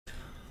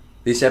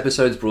This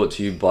episode is brought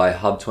to you by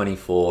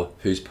Hub24,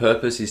 whose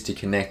purpose is to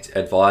connect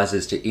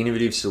advisors to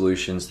innovative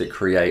solutions that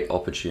create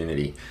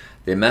opportunity.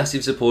 They're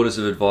massive supporters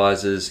of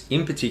advisors,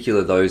 in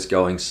particular those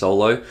going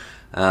solo,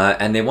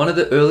 and they're one of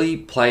the early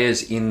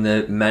players in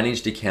the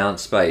managed account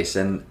space,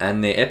 and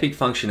their epic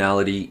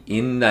functionality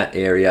in that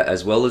area,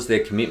 as well as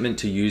their commitment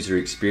to user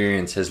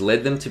experience, has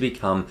led them to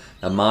become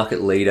a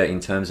market leader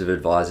in terms of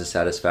advisor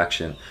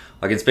satisfaction.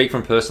 I can speak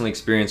from personal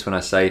experience when I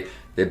say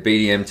their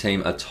BDM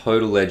team are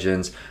total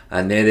legends,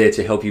 and they're there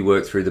to help you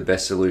work through the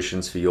best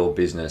solutions for your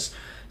business.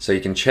 So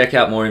you can check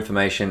out more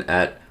information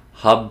at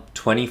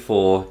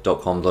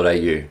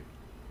hub24.com.au.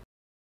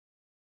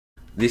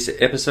 This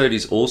episode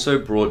is also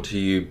brought to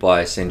you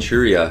by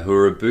Centuria, who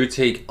are a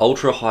boutique,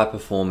 ultra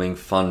high-performing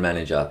fund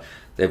manager.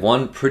 They've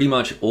won pretty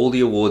much all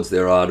the awards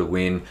there are to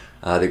win.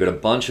 They've got a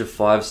bunch of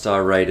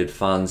 5-star rated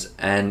funds,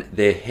 and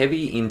they're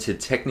heavy into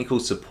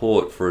technical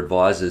support for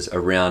advisors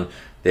around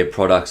their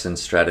products and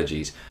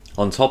strategies.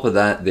 On top of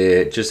that,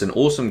 they're just an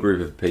awesome group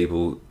of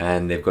people,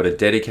 and they've got a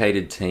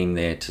dedicated team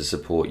there to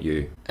support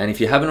you. And if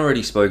you haven't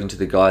already spoken to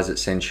the guys at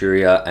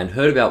Centuria and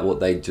heard about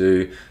what they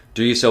do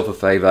yourself a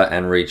favor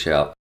and reach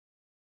out.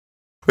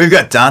 We've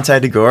got Dante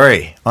De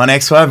Gori on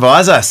XY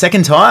Advisor,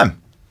 second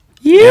time.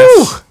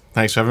 Yes.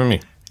 Thanks for having me.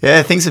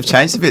 Yeah, things have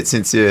changed a bit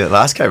since you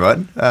last came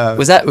on.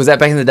 Was that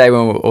back in the day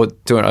when we were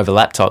doing it over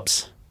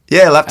laptops?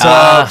 Yeah,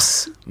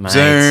 laptops,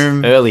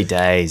 Zoom, early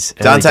days.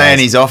 Dante in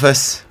his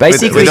office,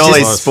 basically with all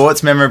his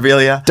sports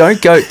memorabilia. Don't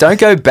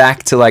go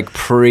back to like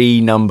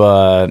pre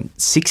number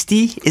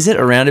 60. Is it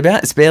around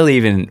about? It's barely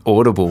even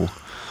audible.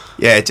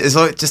 Yeah,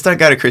 just don't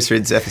go to Chris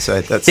Ridd's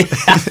episode. That's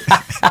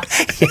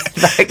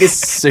like this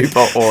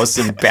super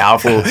awesome,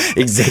 powerful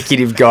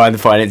executive guy in the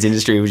finance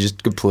industry would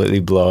just completely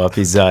blow up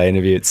his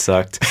interview. It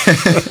sucked. Yeah,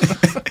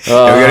 we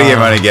got to get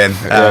him on again.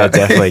 Yeah,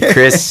 definitely.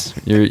 Chris,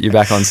 you're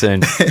back on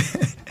soon.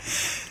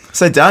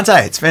 So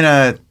Dante, it's been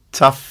a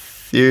tough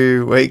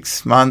few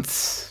weeks,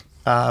 months,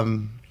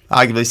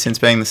 arguably since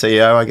being the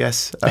CEO, I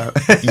guess.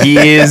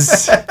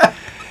 Years.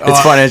 It's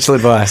financial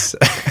advice.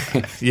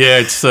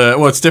 Yeah, it's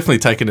definitely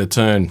taken a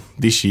turn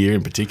this year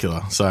in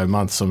particular. So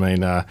months, I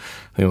mean, I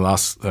think the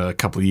last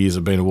couple of years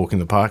have been a walk in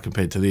the park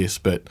compared to this.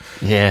 But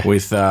yeah,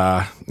 with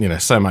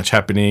so much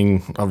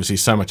happening, obviously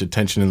so much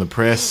attention in the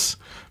press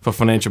for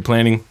financial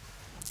planning.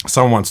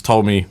 Someone once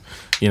told me,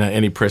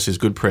 any press is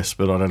good press,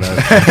 but I don't know.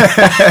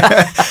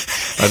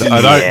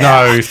 I don't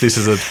know if this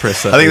is a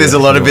press. I think there's a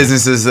lot of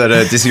businesses that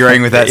are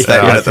disagreeing with that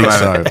statement at the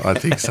moment. I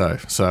think so.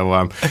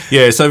 So,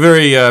 so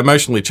very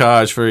emotionally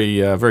charged,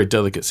 very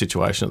delicate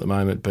situation at the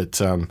moment,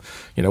 but, one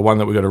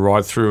that we've got to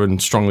ride through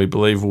and strongly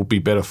believe will be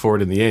better for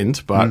it in the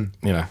end, but,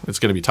 it's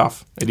going to be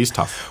tough. It is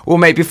tough. Well,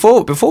 mate,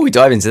 before we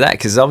dive into that,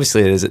 because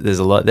obviously there's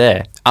a lot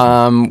there,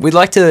 we'd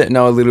like to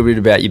know a little bit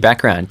about your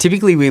background.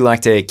 Typically, we like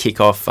to kick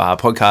off our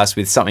podcast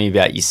with something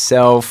about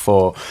yourself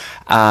or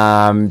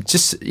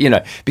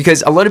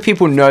because a lot of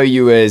people know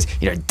you as,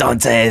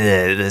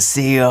 Dante, the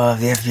CEO of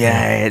the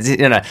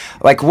FBI.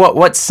 Like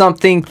what's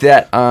something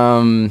that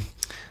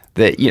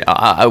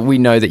we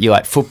know that you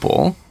like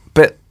football,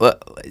 but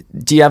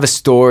do you have a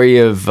story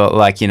of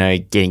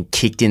getting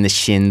kicked in the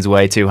shins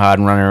way too hard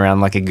and running around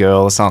like a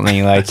girl or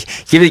something? Like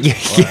give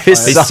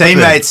us something.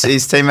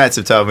 His teammates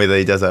have told me that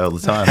he does that all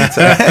the time.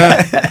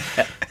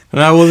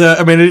 No,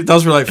 well, it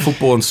does relate to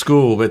football in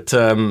school, but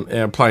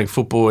playing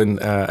football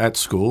at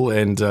school,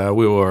 and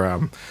we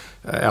were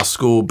our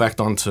school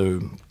backed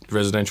onto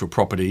residential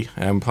property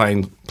and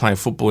playing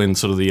football in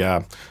sort of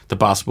the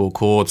basketball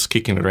courts,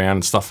 kicking it around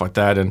and stuff like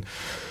that. And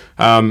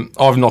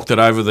I've knocked it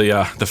over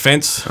the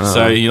fence. Uh-huh.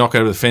 So you knock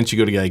over the fence, you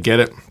got to go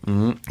get it.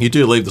 Mm-hmm. You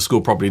do leave the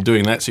school property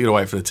doing that, so you got to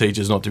wait for the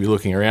teachers not to be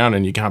looking around,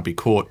 and you can't be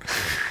caught.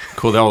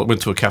 I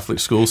went to a Catholic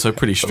school, so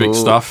pretty strict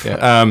stuff.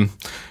 Yeah.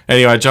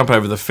 Anyway, I jump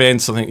over the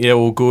fence. I think, yeah,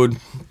 all good.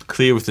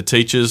 Clear with the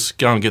teachers.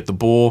 Go and get the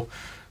ball.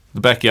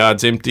 The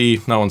backyard's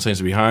empty. No one seems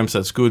to be home, so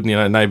that's good.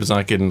 Neighbours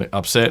aren't getting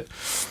upset.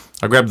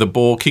 I grab the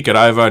ball, kick it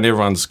over, and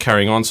everyone's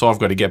carrying on, so I've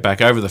got to get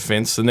back over the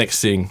fence. The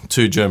next thing,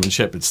 2 German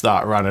Shepherds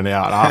start running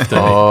out after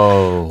me.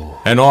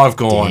 And I've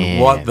gone, damn.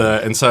 What the...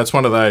 And so it's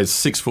one of those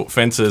 6-foot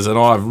fences, and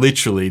I've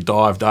literally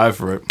dived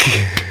over it.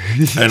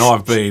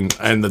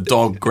 And the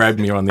dog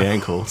grabbed me on the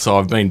ankle, so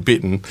I've been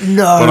bitten.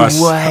 No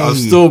way. I've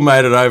still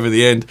made it over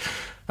the end.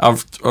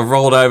 I've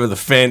rolled over the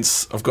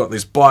fence. I've got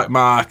this bite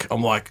mark.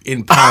 I'm like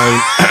in pain.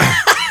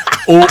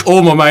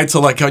 all my mates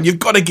are like going, you've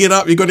got to get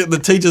up. The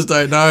teachers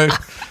don't know.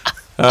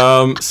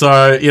 I've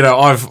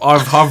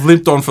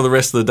limped on for the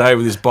rest of the day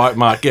with this bite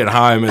mark, get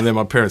home, and then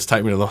my parents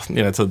take me to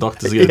the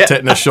doctors to get a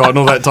tetanus shot and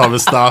all that type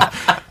of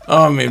stuff.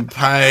 I'm in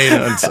pain.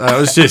 And it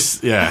was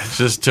just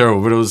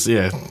terrible. But it was,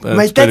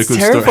 mate, that's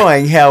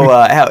terrifying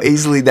how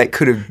easily that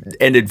could have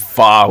ended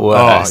far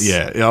worse.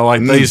 Oh, yeah.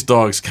 These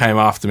dogs came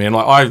after me, and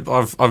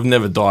I've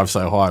never dived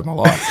so high in my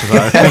life. So.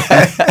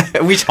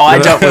 Which high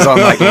jump was on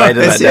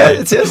later that day?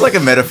 It sounds like a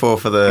metaphor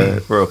for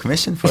the Royal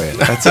Commission for you.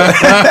 That's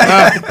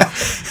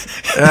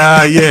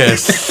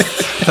yes.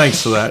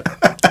 Thanks for that.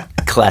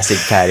 Classic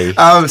Paddy.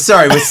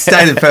 Sorry, we're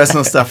staying in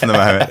personal stuff in the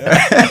moment.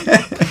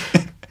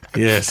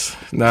 Yes.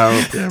 No.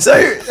 Yeah. So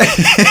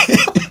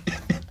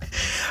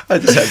I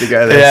just had to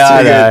go there. Yeah,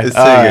 I know. It's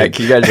too All good. right,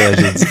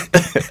 congratulations.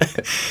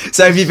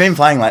 So have you been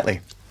playing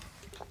lately?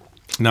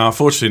 No,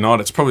 unfortunately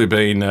not. It's probably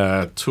been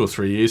 2 or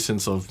 3 years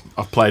since I've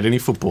played any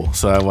football.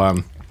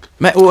 So,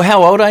 Mate, well,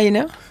 how old are you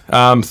now?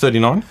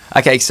 39.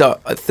 Okay, so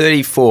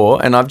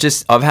 34, and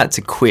I've had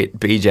to quit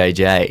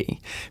BJJ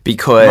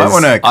because I might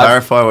want to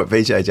clarify what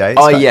BJJ is.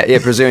 Oh yeah,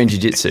 Brazilian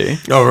Jiu-Jitsu.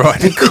 Oh,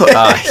 right.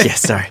 Yeah,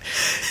 sorry.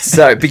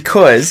 So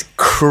because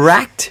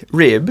cracked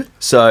rib.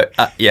 So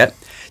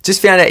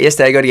just found out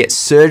yesterday I got to get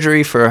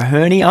surgery for a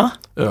hernia.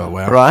 Oh,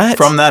 wow. Right.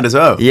 From that as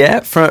well.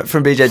 Yeah,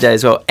 from BJJ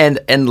as well.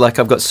 And like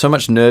I've got so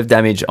much nerve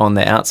damage on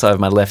the outside of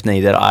my left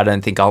knee that I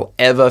don't think I'll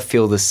ever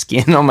feel the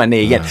skin on my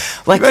knee again.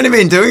 Like, You've only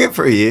been doing it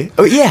for a year.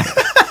 oh yeah.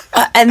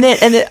 And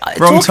then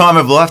Wrong time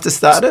of life to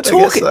start it.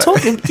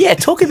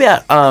 talk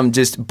about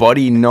just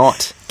body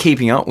not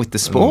keeping up with the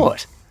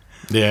sport.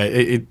 Yeah,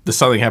 there's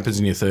something happens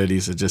in your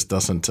 30s. It just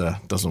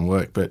doesn't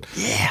work. But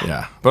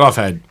yeah. But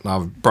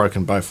I've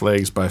broken both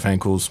legs, both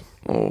ankles.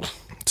 Oh.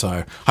 So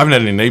I haven't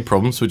had any knee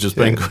problems, which has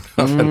been good.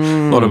 I've had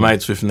a lot of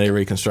mates with knee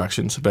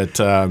reconstructions, but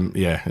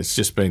it's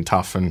just been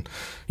tough, and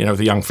with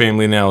a young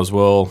family now as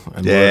well.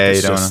 And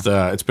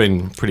it's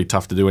been pretty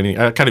tough to do any.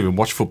 I can't even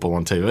watch football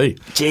on TV.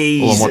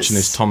 Jesus. All I'm watching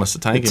is Thomas the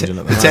Tank Engine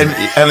at the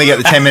moment. Only get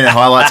the 10-minute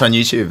highlights on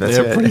YouTube. That's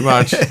it. Pretty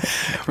much.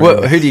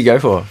 Well, who do you go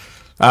for?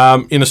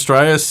 In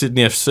Australia,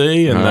 Sydney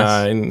FC, and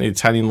Nice. in the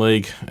Italian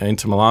League,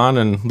 Inter Milan,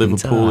 and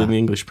Liverpool in the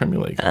English Premier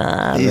League.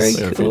 Very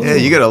cool. Yeah,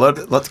 you got a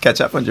lot to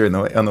catch up on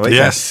on the weekend.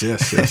 Yes.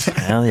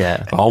 Hell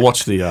yeah. I'll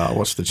watch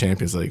the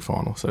Champions League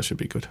final, so it should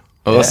be good.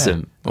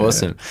 Awesome.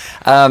 So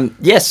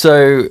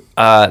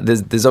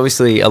there's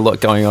obviously a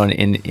lot going on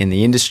in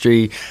the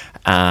industry.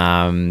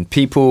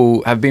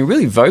 People have been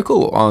really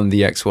vocal on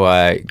the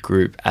XY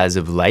group as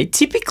of late.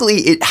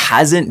 Typically, it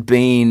hasn't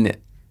been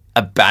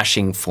a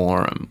bashing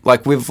forum.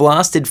 Like, we've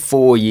lasted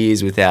 4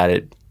 years without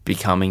it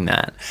becoming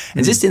that.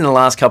 And just in the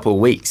last couple of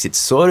weeks, it's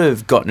sort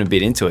of gotten a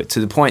bit into it, to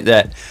the point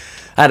that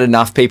I had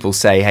enough people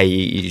say, hey,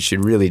 you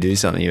should really do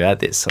something about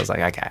this. So I was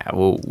like, okay,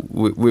 well,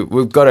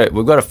 we've got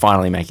to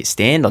finally make a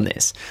stand on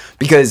this,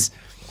 because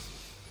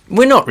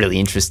we're not really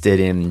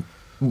interested in,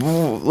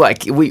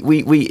 like,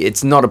 we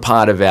it's not a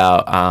part of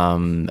our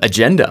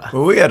agenda.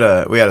 Well, we had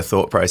a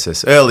thought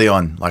process early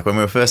on, like when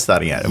we were first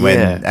starting out,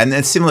 and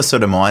a similar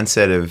sort of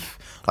mindset of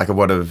like a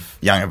lot of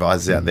young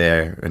advisors out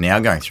there are now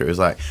going through. Is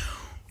like,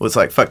 well, it's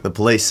like fuck the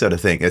police sort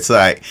of thing. It's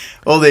like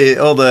all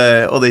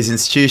these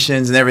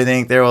institutions and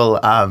everything. They're all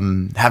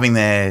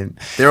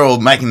they're all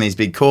making these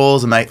big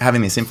calls and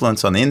having this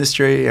influence on the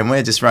industry, and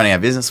we're just running our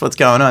business. What's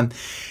going on?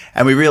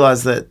 And we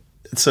realised that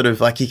it's sort of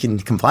like you can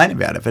complain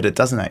about it, but it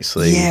doesn't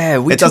actually.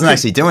 It doesn't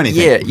actually do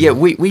anything. Yeah.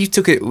 We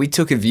took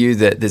a view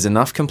that there's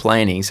enough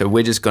complaining, so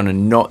we're just going to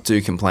not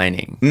do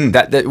complaining.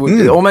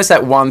 Almost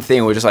that one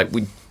thing. We're just like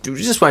we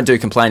just won't do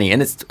complaining,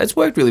 and it's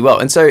worked really well.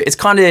 And so it's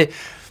kind of.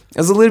 It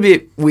was a little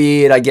bit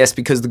weird, I guess,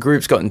 because the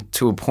group's gotten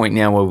to a point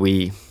now where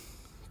we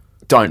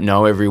don't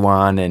know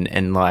everyone,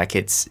 and like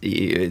it's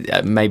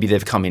maybe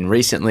they've come in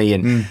recently,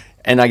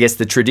 and I guess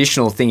the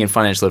traditional thing in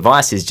financial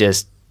advice is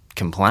just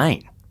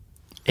complain.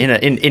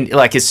 In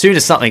like, as soon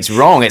as something's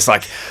wrong, it's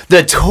like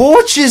the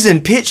torches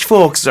and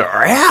pitchforks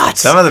are out.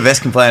 Some of the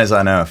best complainers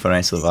I know are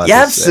financial advisors.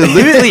 Yeah,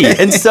 absolutely.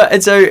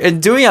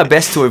 and doing our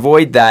best to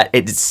avoid that,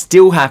 it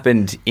still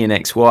happened in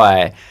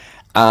XY.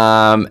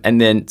 So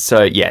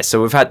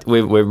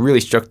we're really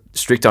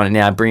strict on it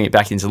now, bringing it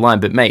back into line.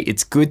 But mate,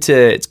 it's good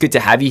to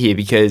have you here,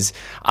 because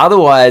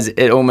otherwise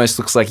it almost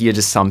looks like you're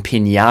just some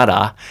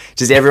pinata.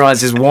 Just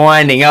everyone's just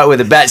winding up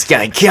with a bat,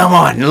 going, "Come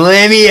on,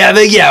 let me have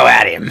a go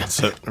at him."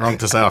 So wrong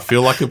to say I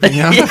feel like a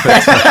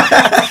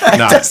pinata.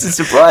 No, it doesn't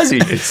surprise me.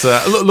 It's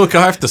look,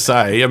 I have to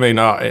say, I mean,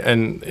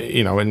 and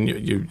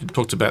you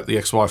talked about the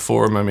XY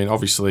forum. I mean,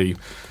 obviously.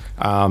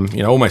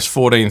 Almost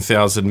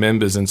 14,000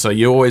 members, and so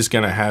you're always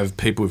going to have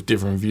people with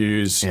different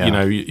views.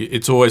 Yeah.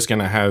 It's always going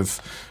to have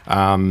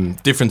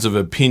difference of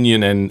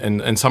opinion,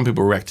 and some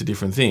people react to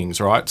different things,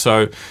 right?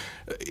 So,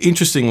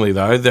 interestingly,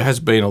 though, there has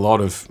been a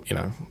lot of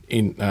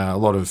a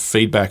lot of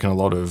feedback and a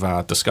lot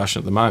of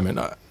discussion at the moment.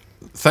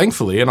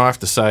 Thankfully, and I have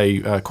to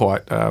say,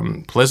 quite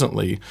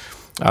pleasantly.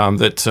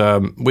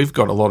 That we've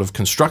got a lot of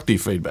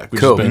constructive feedback,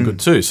 which has been good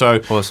too.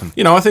 So, awesome.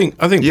 I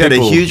think you had a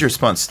huge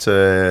response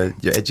to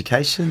your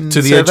education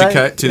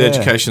the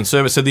education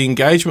survey. So the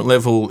engagement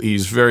level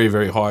is very,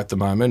 very high at the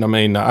moment. I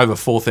mean, over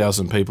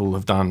 4,000 people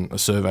have done a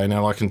survey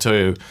now. I can tell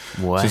you,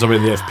 since I've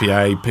been in the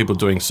FPA, people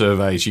doing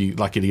surveys, you're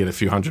lucky to get a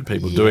few hundred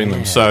people doing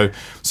them. So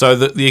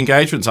the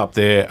engagement's up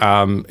there.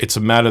 It's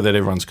a matter that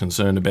everyone's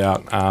concerned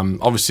about.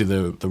 Obviously,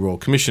 the Royal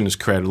Commission has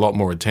created a lot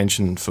more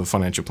attention for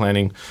financial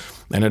planning.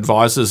 And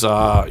advisors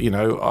are,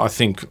 I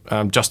think,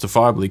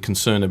 justifiably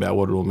concerned about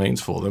what it all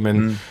means for them.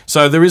 And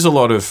so there is a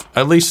lot of,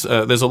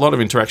 there's a lot of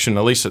interaction,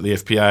 at least at the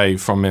FPA,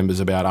 from members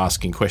about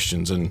asking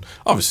questions. And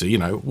obviously,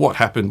 what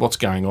happened, what's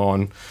going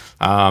on,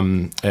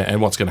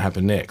 and what's going to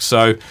happen next.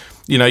 So,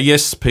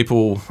 yes,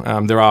 people,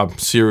 there are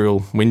serial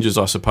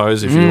whingers, I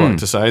suppose, if you like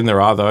to say, and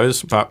there are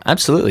those, but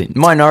absolutely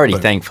minority,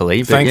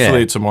 thankfully.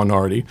 Thankfully, it's a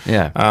minority.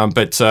 Yeah.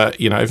 But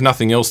if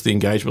nothing else, the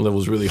engagement level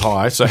is really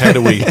high. So how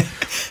do we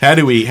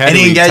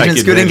Any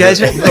engagement's good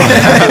engagement?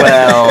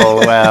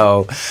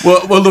 well,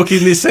 look,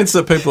 in the sense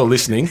that people are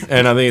listening,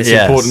 and I think it's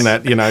important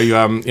that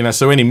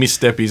so any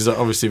misstep is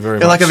obviously very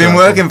much. Like I've been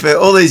working for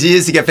all these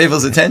years to get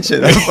people's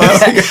attention,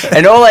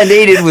 and all I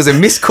needed was a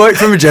misquote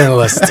from a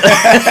journalist.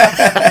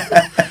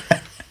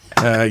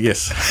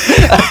 Yes.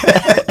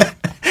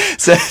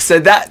 So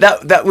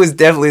that was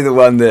definitely the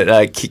one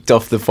that kicked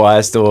off the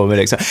firestorm. And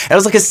it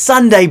was like a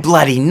Sunday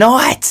bloody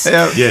night.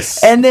 Yeah.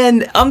 Yes. And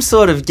then I'm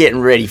sort of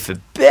getting ready for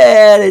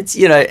bed. It's,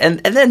 and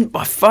then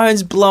my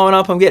phone's blowing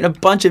up. I'm getting a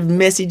bunch of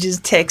messages,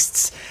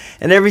 texts,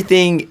 and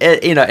everything.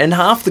 And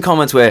half the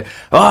comments were,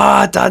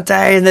 "Oh,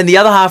 Dante," and then the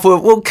other half were,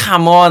 "Well,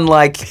 come on,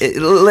 like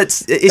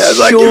let's." It's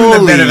like surely,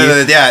 giving the benefit of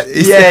the doubt.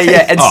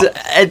 Yeah.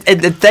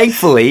 And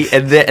thankfully,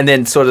 and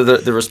then sort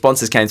of the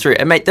responses came through.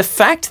 And mate, the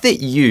fact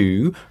that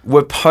you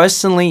were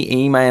personally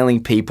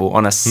emailing people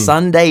on a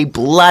Sunday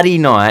bloody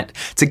night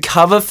to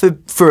cover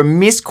for a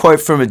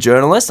misquote from a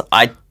journalist,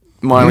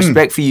 my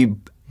respect for you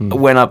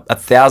went up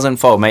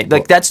 1,000-fold, mate.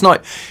 Like that's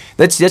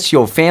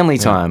your family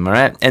time, all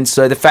right? And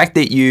so the fact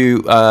that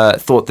you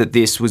thought that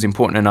this was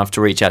important enough to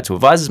reach out to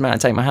advisors, man, I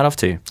take my hat off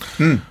to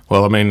you.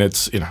 Well, I mean,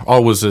 it's I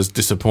was as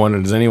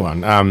disappointed as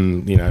anyone. I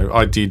think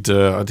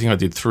I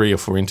did 3 or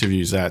 4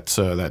 interviews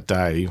that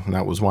day, and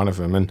that was one of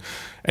them.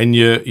 And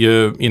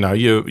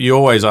you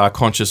always are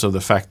conscious of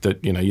the fact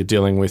that you're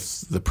dealing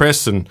with the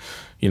press, and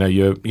you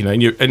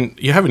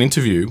have an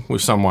interview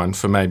with someone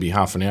for maybe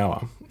half an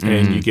hour,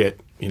 and you get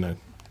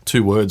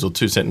 2 words or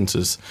 2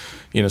 sentences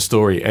in a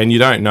story, and you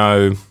don't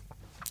know.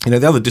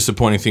 The other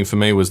disappointing thing for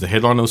me was the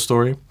headline of the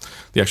story,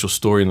 the actual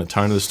story and the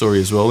tone of the story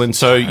as well. And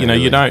so,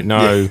 you don't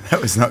know. Yeah, that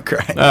was not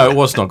great. It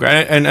was not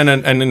great. And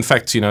in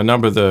fact, a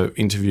number of the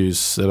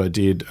interviews that I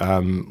did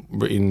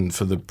were in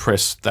for the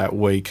press that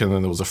week, and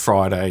then there was a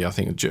Friday, I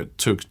think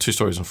 2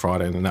 stories on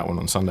Friday and then that one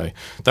on Sunday.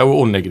 They were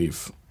all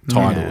negative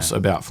titles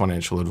about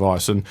financial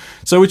advice. And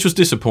so, which was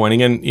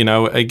disappointing. And,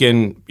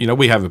 again,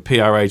 we have a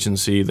PR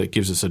agency that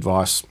gives us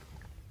advice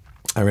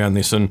around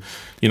this, and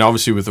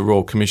obviously with the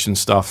Royal Commission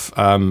stuff,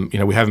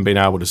 we haven't been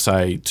able to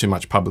say too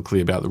much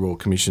publicly about the Royal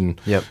Commission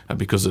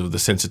because of the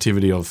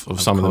sensitivity of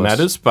some of the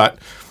matters. But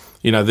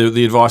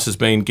the advice has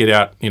been get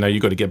out.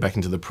 You've got to get back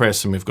into the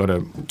press, and we've got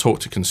to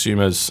talk to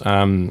consumers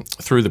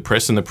through the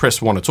press. And the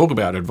press want to talk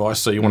about advice,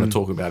 so you want to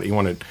talk about it. You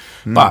want it,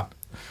 but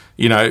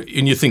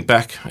and you think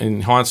back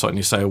in hindsight, and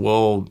you say,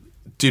 well,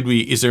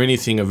 is there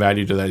anything of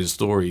value to those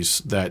stories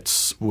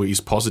that is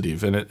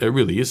positive? And it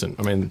really isn't.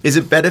 I mean, is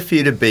it better for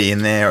you to be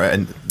in there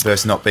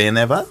versus not be in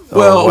there, but?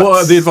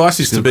 Well, the advice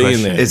is to be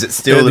in there. Is it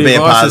still to be a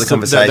part of the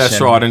conversation? That's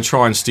right, and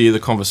try and steer the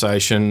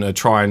conversation.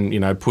 Try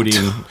and put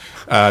in,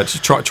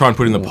 try and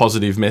put in the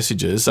positive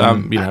messages.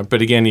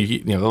 But again,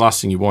 the last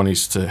thing you want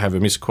is to have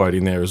a misquote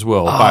in there as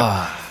well.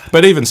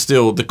 But even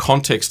still, the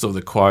context of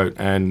the quote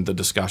and the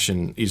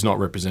discussion is not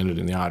represented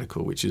in the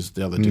article, which is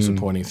the other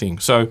disappointing thing.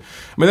 So, I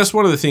mean, that's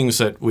one of the things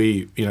that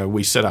we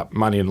set up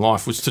Money in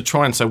Life, was to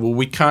try and say, well,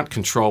 we can't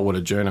control what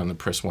a journal and the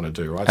press want to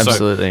do, right?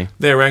 Absolutely. So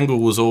their angle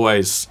was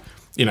always,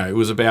 it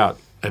was about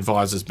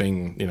advisors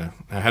being,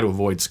 how to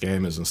avoid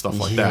scammers and stuff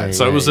like that.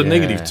 So it was a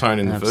negative tone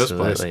in the first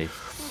place.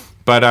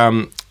 But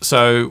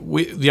so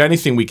the only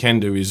thing we can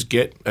do is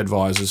get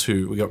advisors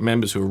we got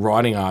members who are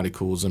writing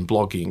articles and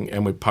blogging,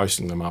 and we're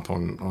posting them up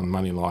on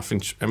Money in Life,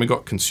 and we've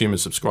got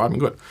consumers subscribing.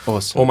 We've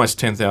got almost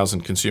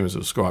 10,000 consumers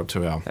subscribed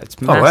to our. That's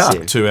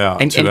massive. To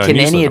our and can newsletter.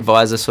 Any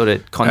advisor sort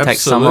of contact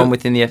someone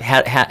within the?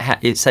 How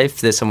say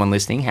if there's someone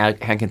listening, how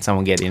can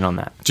someone get in on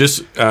that?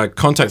 Just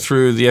contact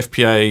through the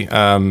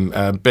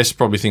FPA. Best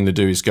probably thing to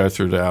do is go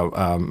through to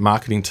our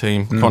marketing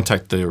team,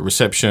 contact the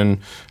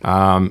reception,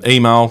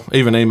 email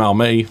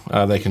me.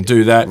 They can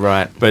do that.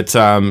 Right. But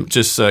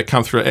just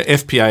come through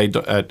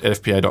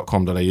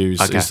fpa.com.au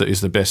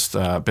is the best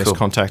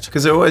contact.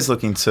 Because they're always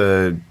looking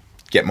to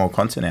get more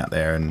content out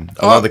there, and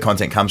a lot of the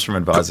content comes from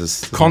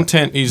advisors.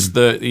 Content is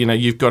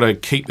you've got to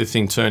keep the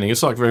thing turning.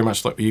 It's like very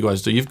much like what you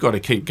guys do. You've got to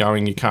keep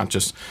going. You can't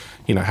just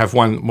have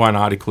one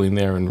article in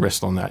there and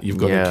rest on that. You've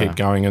got to keep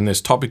going, and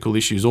there's topical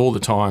issues all the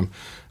time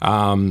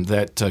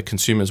that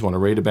consumers want to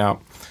read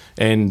about,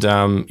 and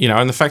and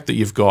the fact that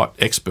you've got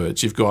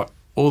experts, you've got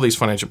all these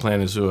financial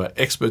planners who are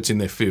experts in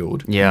their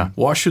field. Yeah.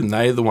 Why shouldn't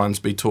they the ones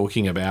be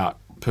talking about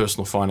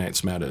personal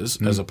finance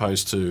matters as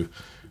opposed to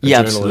a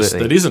journalist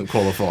that isn't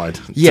qualified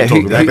to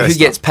talk about who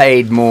gets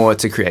paid more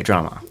to create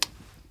drama?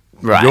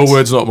 Right. Your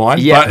words, not mine.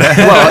 Yeah.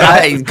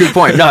 Well, good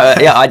point. No,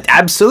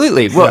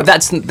 absolutely. Well,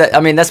 that's been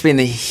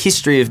the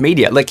history of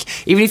media. Like,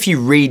 even if you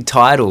read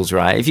titles,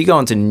 right? If you go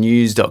onto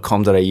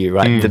news.com.au,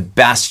 right, the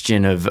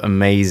bastion of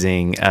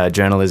amazing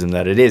journalism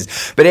that it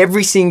is. But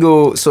every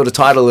single sort of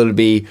title, it'll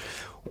be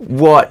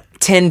what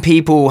 10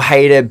 people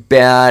hate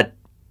about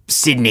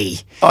Sydney.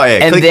 Oh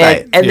yeah,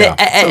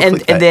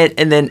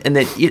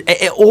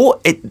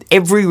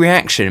 every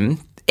reaction,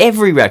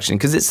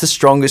 because it's the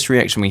strongest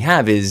reaction we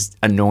have, is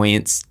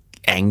annoyance,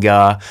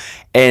 anger,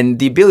 and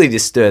the ability to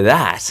stir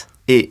that.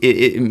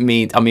 It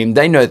means, I mean,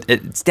 they know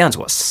it's down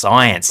to a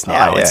science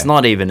now. It's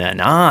not even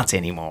an art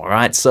anymore,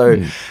 right?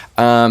 So,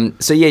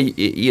 so yeah,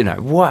 you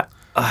know what?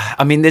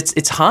 I mean,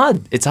 it's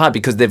hard. It's hard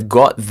because they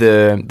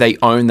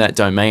own that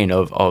domain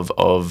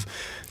of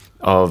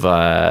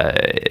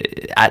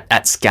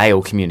at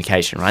scale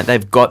communication, right?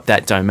 They've got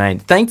that domain.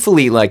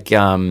 Thankfully, like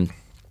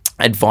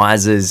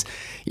advisors,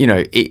 you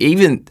know,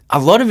 even a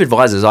lot of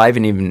advisors I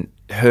haven't even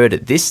heard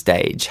at this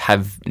stage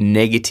have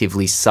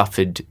negatively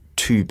suffered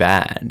too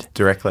bad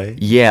directly.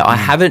 Yeah, I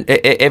haven't.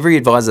 Every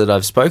advisor that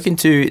I've spoken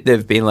to,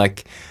 they've been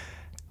like,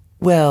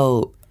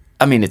 well,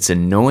 I mean, it's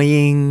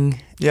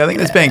annoying. Yeah, I think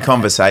there's been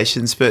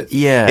conversations, but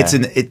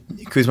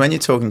because when you're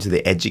talking to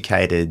the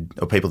educated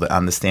or people that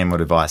understand what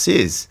advice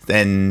is,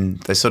 then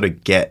they sort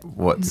of get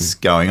what's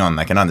going on.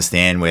 They can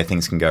understand where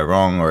things can go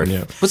wrong, or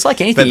it's like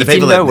anything. But the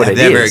people that have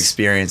never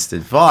experienced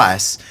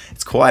advice,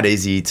 it's quite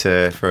easy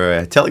for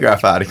a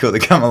Telegraph article to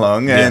come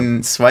along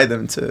and sway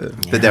them to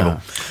the devil.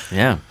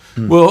 Yeah.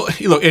 Well,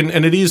 look,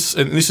 and it is,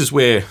 and this is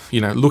where, you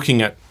know,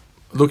 looking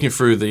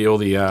through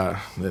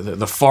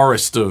the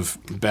forest of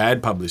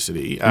bad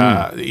publicity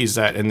is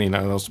that, and you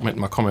know, I was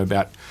making my comment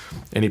about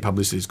any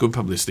publicity is good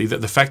publicity. That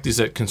the fact is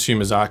that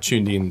consumers are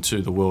tuned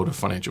into the world of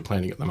financial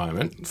planning at the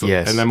moment,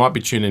 and they might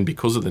be tuned in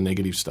because of the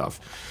negative stuff.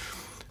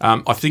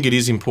 I think it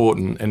is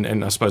important,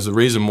 and I suppose the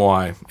reason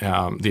why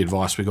the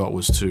advice we got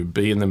was to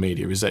be in the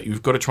media is that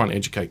you've got to try and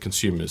educate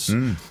consumers.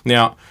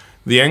 Now,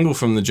 the angle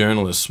from the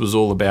journalists was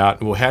all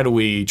about, well, how do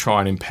we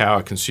try and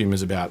empower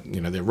consumers about, you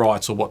know, their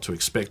rights or what to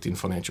expect in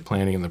financial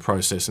planning and the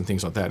process and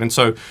things like that. And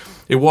so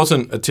it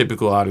wasn't a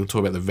typical article talk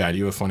about the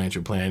value of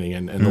financial planning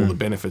and all the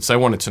benefits. They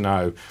wanted to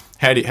know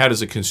how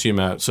does a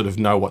consumer sort of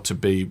know what to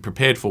be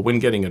prepared for when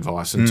getting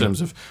advice in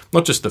terms of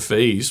not just the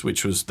fees,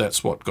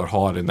 that's what got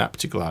highlighted in that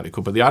particular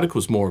article, but the article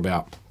was more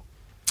about,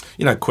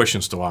 you know,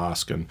 questions to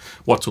ask and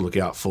what to look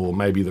out for,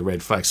 maybe the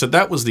red flags. So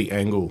that was the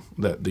angle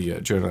that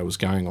the journal was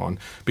going on,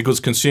 because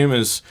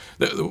consumers,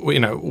 you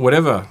know,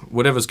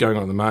 whatever's going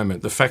on at the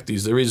moment, the fact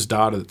is there is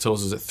data that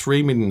tells us that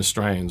 3 million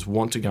Australians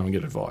want to go and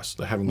get advice.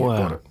 They haven't yet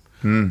got it.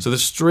 So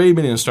there's 3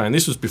 million Australians.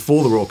 This was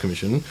before the Royal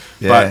Commission,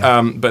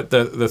 but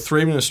the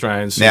 3 million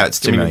Australians now it's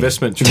 2 million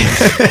investment.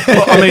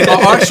 Well, I mean,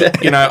 I actually,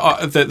 you know,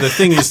 the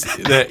thing is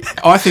that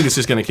I think it's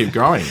just going to keep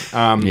growing.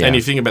 And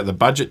you think about the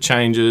budget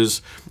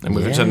changes, and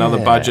with another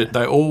budget,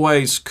 they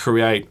always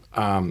create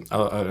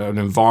an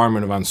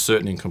environment of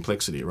uncertainty and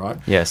complexity, right?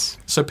 Yes.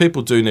 So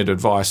people do need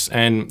advice,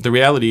 and the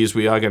reality is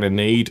we are going to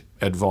need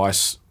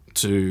advice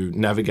to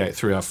navigate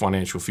through our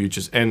financial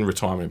futures and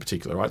retirement in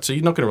particular, right? So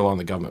you're not going to rely on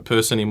the government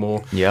purse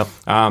anymore. Yep.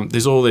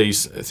 There's all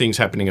these things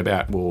happening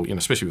about, well, you know,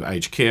 especially with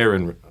aged care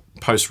and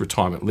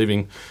post-retirement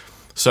living.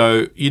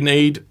 So you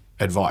need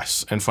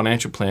advice, and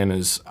financial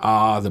planners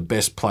are in the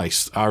best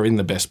place.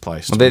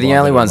 Well, they're the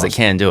only ones that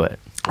can do it.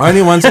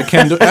 Only ones that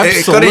can do it.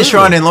 It got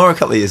enshrined in law a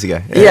couple of years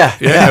ago. Yeah.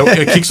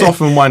 It kicks off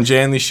in 1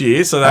 Jan this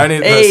year, so that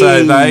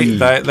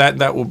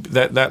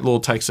law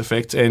takes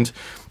effect, and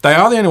they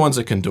are the only ones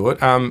that can do it.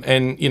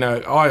 And you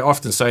know, I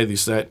often say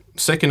this, that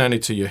second only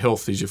to your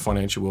health is your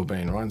financial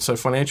well-being, right? And so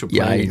financial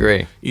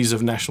planning is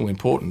of national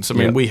importance. I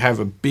mean, we have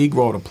a big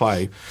role to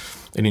play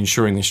in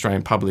ensuring the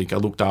Australian public are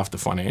looked after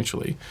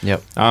financially.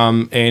 Yep.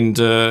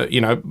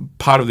 You know,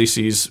 part of this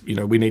is, you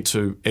know, we need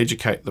to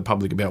educate the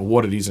public about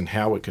what it is and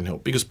how it can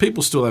help, because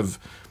people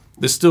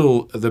there's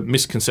still the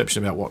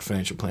misconception about what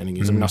financial planning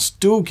is. I mean, I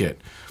still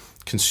get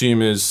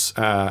consumers,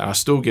 I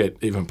still get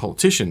even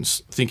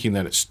politicians thinking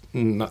that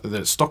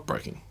it's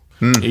stockbroking.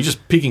 You're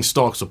just picking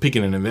stocks or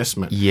picking an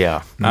investment.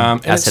 Yeah.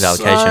 And asset it's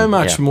allocation. so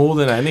much more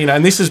than that. You know,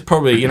 and this is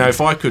probably, you know,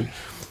 if I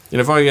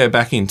go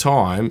back in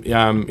time, you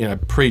know,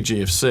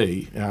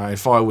 pre-GFC,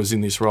 if I was in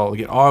this role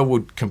again, I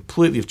would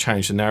completely have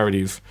changed the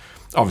narrative,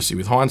 obviously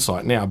with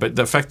hindsight now, but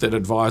the fact that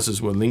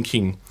advisors were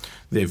linking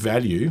their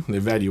value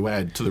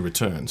add to the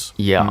returns.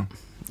 Yeah.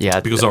 Yeah,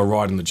 because they were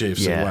riding the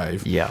GFC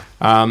wave. Yeah.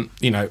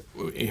 You know,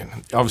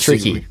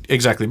 obviously, tricky.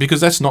 Exactly,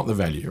 because that's not the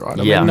value, right?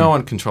 I mean, no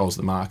one controls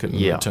the market and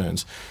the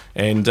returns,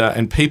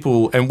 and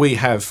people, and we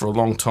have for a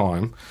long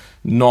time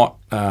not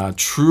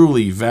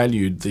truly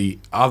valued the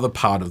other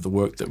part of the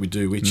work that we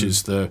do, which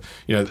is the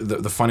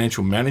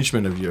financial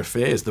management of your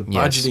affairs, the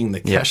budgeting, the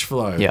cash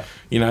flow,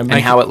 you know, and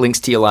how it links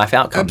to your life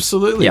outcomes.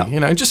 Absolutely, you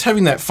know, just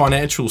having that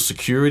financial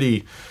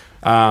security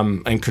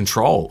and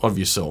control of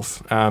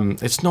yourself.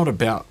 It's not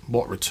about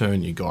what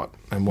return you got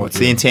and what. It's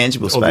the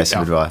intangible space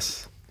of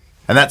advice.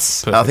 And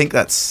that's, I think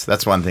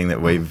that's one thing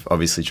that we've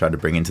obviously tried to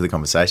bring into the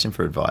conversation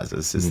for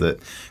advisors, is that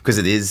because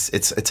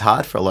it's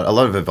hard for a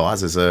lot of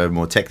advisors are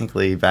more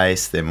technically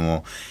based,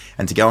 and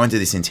to go into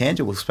this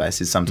intangible space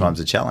is sometimes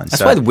a challenge.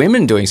 That's why the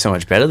women are doing so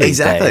much better these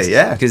days. Exactly,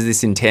 yeah. Because of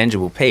this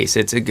intangible piece.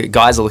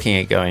 Guys are looking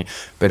at it going,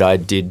 but I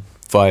did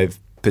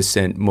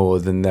 5% more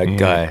than that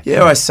guy.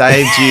 Yeah, I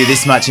saved you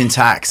this much in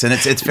tax, and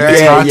it's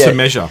very hard to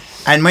measure.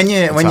 And when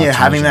you're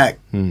having that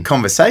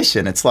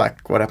conversation, it's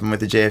like what happened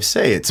with the GFC.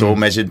 It's all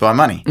measured by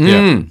money.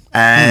 And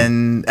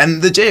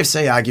the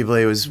GFC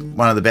arguably was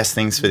one of the best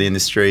things for the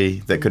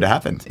industry that could have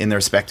happened in the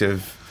respect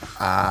of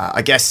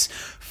I guess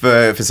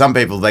for some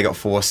people, they got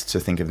forced to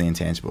think of the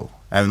intangible.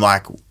 And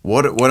like,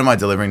 what am I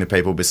delivering to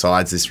people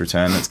besides this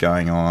return that's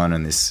going on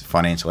and this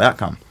financial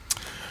outcome?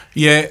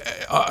 Yeah,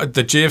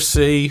 the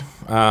GFC,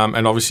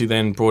 and obviously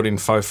then brought in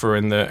FOFA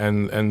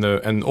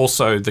and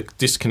also the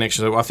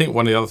disconnection. I think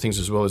one of the other things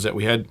as well is that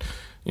we had,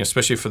 you know,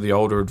 especially for the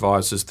older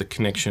advisors, the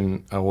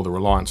connection or the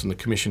reliance on the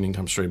commission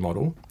income stream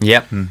model.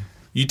 Yep.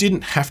 You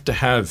didn't have to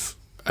have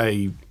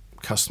a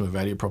customer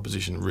value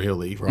proposition,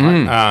 really,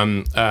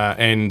 right?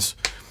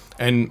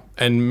 And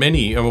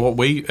many,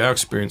 and our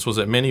experience was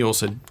that many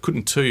also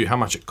couldn't tell you how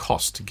much it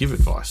costs to give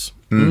advice.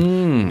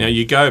 Now,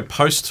 you go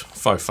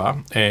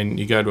post-FOFA and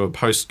you go to a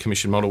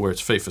post-commission model where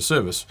it's fee for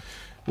service.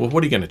 Well,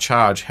 what are you going to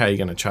charge? How are you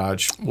going to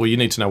charge? Well, you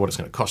need to know what it's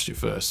going to cost you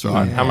first,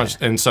 right? Yeah. How much?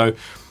 And so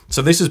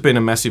this has been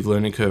a massive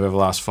learning curve over the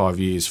last 5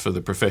 years for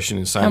the profession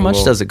in saying, How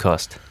much does it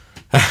cost?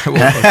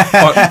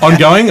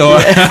 Ongoing or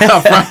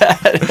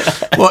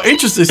upfront? Well,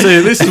 interesting.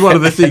 See, this is one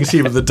of the things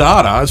here with the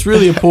data. It's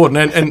really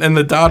important, and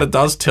the data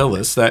does tell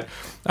us that.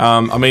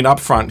 I mean,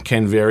 upfront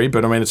can vary,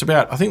 but I mean, it's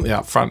about. I think the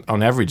upfront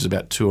on average is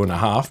about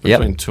 2.5,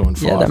 between 2 and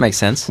 5. Yeah, that makes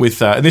sense.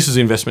 With and this is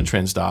Investment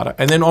Trends data,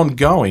 and then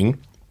ongoing,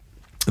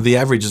 the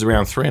average is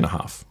around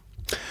 3.5.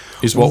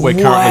 Is what we're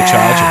currently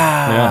charging.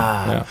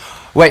 Yeah.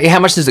 Wait, how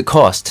much does it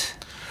cost?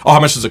 Oh, how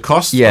much does it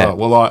cost? Yeah.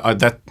 Well, I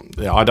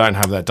don't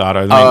have that data.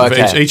 I mean,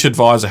 okay. each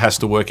advisor has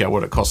to work out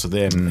what it costs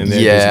them in their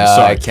Yeah, business.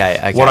 So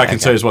okay, what I can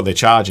tell you is what they're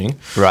charging.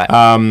 Right.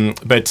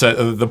 But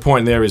the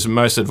point there is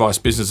most advice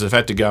businesses have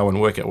had to go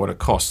and work out what it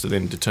costs to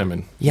then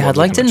determine. Yeah, I'd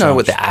like to know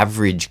what the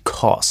average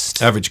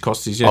cost. Average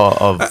cost is, yeah.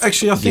 Of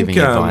actually, I think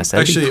giving advice.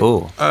 That'd be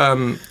cool.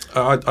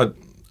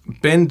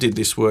 Ben did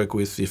this work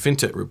with the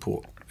FinTech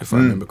report, if I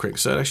remember correctly.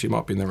 So it actually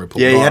might be in the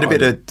report. Yeah, you had a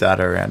bit of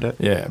data around it.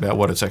 Yeah, about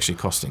what it's actually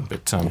costing.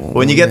 But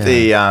when you get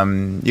the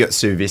you got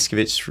Sue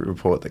Viskovic's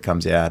report that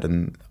comes out,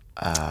 and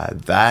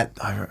that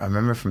I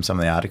remember from some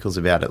of the articles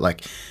about it,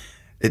 like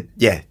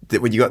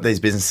when you got these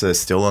businesses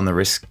still on the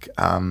risk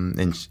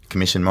in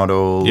commission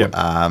model,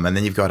 and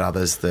then you've got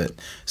others that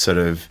sort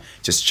of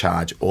just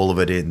charge all of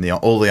it in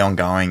all the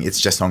ongoing. It's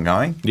just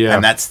ongoing,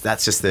 and that's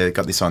just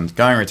got this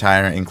ongoing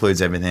retainer. It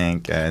includes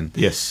everything, and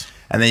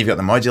and then you've got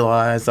the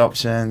modularized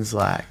options,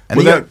 like. And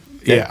I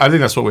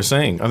think that's what we're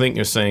seeing. I think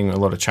you're seeing a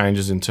lot of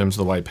changes in terms of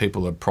the way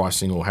people are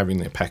pricing or having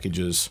their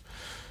packages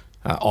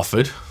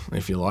offered,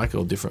 if you like,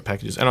 or different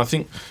packages. And I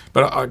think,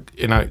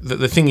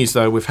 the thing is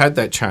though, we've had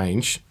that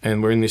change,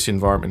 and we're in this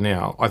environment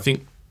now. I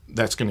think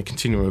that's going to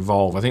continue to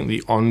evolve. I think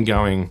the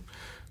ongoing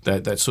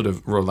that sort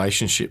of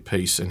relationship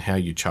piece and how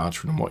you charge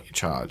for them, what you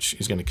charge,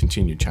 is going to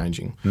continue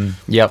changing.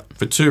 Yep.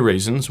 For two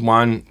reasons: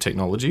 one,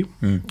 technology,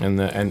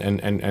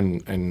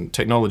 and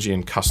technology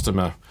and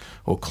customer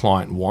or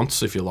client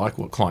wants, if you like,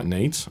 what client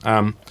needs.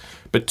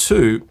 But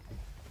two,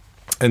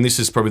 and this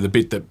is probably the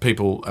bit that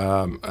people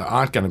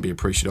aren't going to be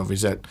appreciative of,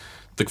 is that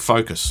the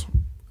focus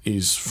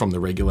is from the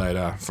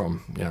regulator,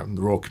 from the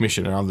Royal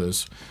Commission and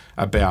others,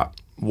 about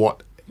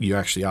what you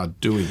actually are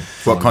doing.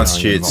 What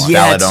constitutes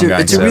valid ongoing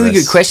service? It's a really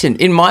good question.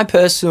 In my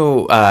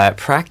personal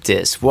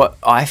practice, what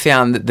I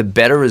found that the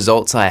better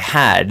results I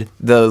had,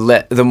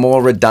 the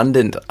more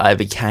redundant I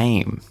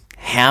became.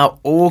 How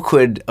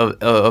awkward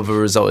of a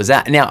result is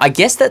that? Now, I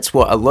guess that's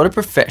what a lot of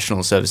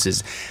professional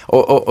services,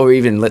 or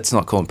even let's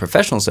not call them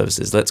professional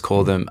services, let's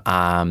call them,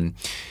 like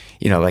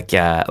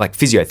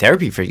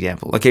physiotherapy, for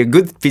example. Like a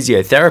good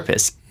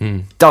physiotherapist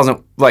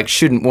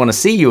shouldn't want to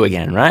see you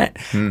again, right?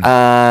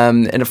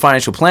 And a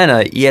financial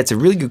planner, it's a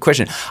really good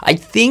question. I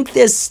think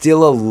there's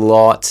still a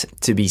lot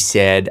to be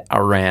said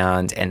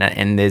around,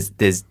 and this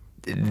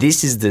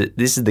is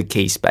the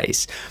key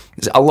space.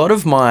 A lot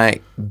of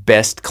my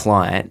best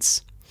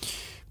clients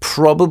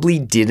probably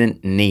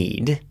didn't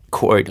need,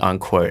 quote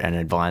unquote, an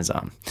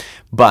advisor,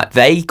 but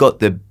they got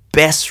the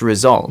best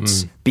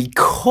results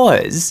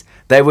because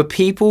they were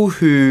people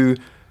who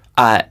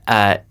they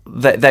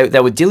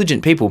were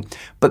diligent people,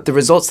 but the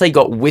results they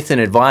got with an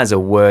advisor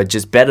were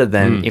just better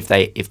than if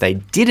they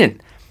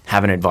didn't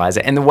have an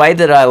advisor. And the way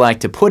that I like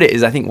to put it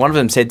is, I think one of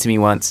them said to me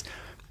once,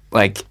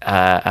 like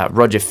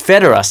Roger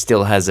Federer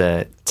still has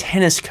a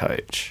tennis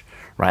coach,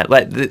 right?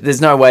 Like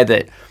there's no way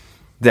that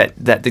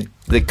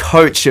the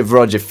coach of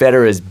Roger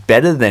Federer is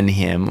better than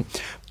him,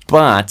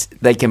 but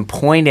they can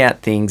point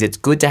out things. It's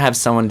good to have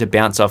someone to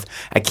bounce off.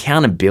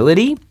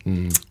 Accountability.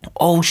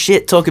 Oh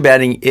shit, talk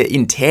about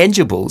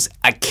intangibles.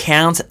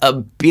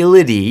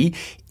 Accountability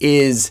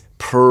is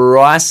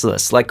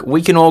priceless. Like,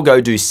 we can all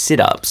go do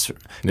sit-ups.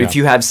 Yeah. If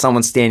you have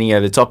someone standing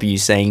over the top of you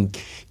saying,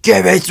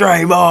 give me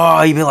 3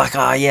 more, you'd be like,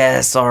 oh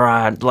yes, all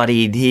right,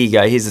 bloody, here you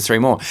go, here's the 3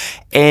 more.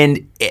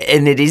 And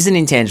it is an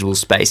intangible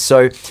space.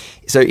 So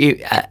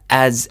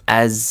as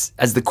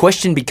the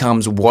question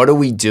becomes, what are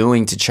we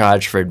doing to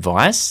charge for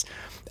advice?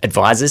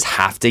 Advisors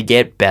have to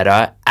get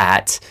better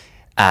at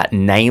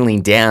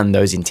nailing down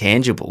those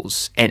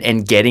intangibles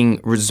and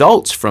getting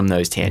results from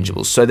those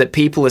tangibles, so that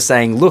people are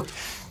saying, look,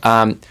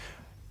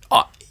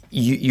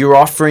 you're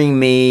offering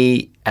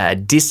me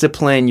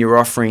discipline, you're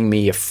offering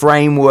me a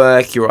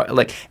framework, you're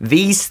like,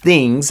 these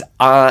things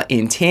are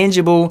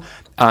intangible,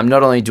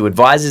 not only do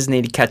advisors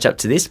need to catch up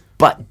to this,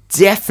 but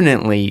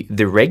definitely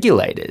the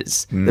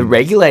regulators. The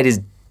regulators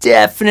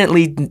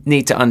definitely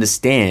need to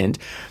understand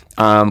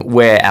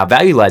where our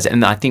value lies.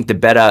 And I think the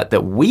better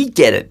that we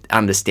get at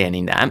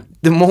understanding that,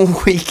 the more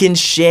we can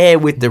share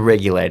with the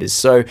regulators.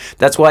 So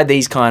that's why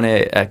these kind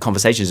of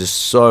conversations are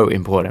so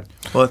important.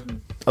 Well,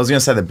 I was going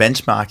to say the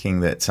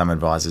benchmarking that some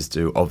advisors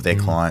do of their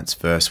clients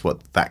versus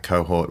what that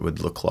cohort would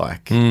look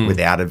like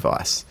without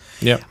advice.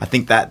 Yeah, I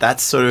think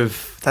that's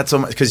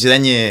almost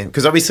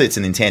because obviously it's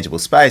an intangible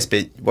space,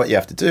 but what you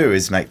have to do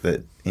is make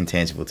the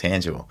intangible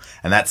tangible,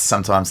 and that's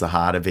sometimes the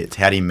harder bit.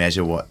 How do you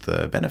measure what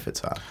the benefits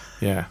are?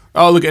 Yeah.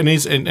 Oh, look, and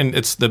it's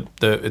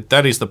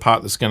that is the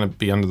part that's going to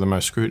be under the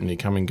most scrutiny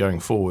going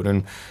forward,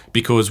 and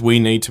because we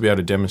need to be able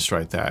to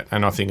demonstrate that,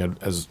 and I think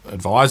as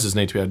advisors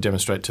need to be able to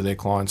demonstrate to their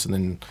clients, and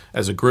then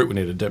as a group we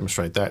need to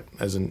demonstrate that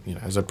as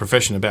a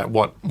profession about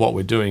what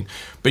we're doing.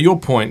 But your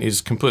point is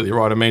completely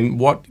right. I mean,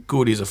 what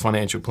good is a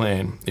financial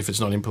plan if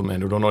it's not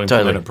implemented or not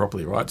implemented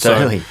properly, right?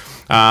 Totally.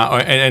 So,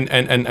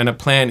 and a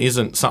plan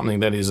isn't something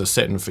that is a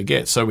set and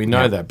forget. So we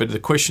know that. But the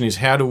question is,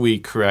 how do we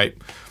create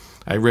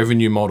a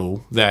revenue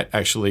model that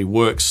actually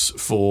works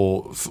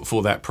for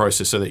that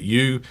process, so that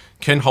you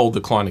can hold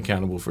the client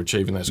accountable for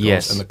achieving those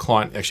goals, and the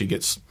client actually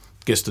gets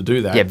to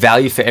do that. Yeah,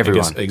 value for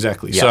everyone.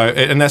 Exactly. Yeah. So,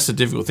 and that's the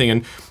difficult thing.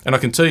 And I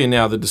can tell you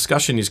now, the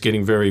discussion is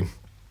getting very.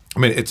 I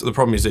mean, the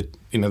problem is that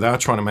they are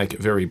trying to make it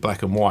very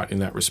black and white in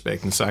that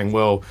respect, and saying,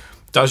 well,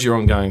 does your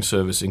ongoing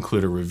service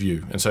include a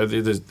review? And so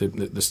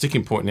the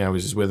sticking point now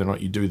is whether or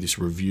not you do this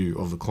review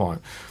of the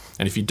client.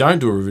 And if you don't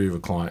do a review of a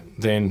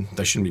client, then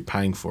they shouldn't be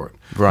paying for it.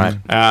 Right.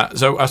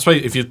 So I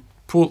suppose if you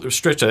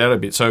stretch that out a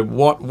bit, so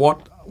what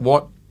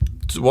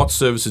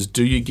services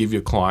do you give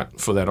your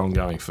client for that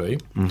ongoing fee?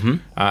 Mm-hmm.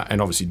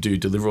 And obviously, do you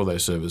deliver all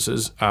those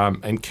services?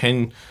 And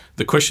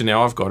the question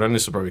now I've got, and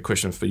this is probably a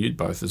question for you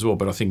both as well,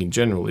 but I think in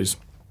general is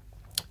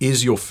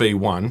your fee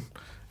one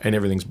and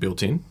everything's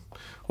built in,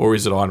 or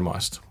is it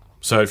itemised?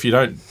 So if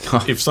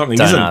something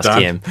isn't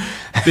done,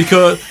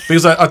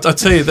 because I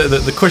tell you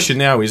the question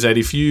now is that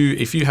if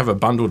you have a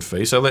bundled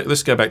fee, so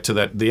let's go back to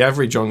that. The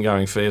average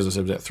ongoing fee, as I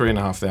said, was at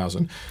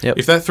 $3,500. Yep.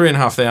 If that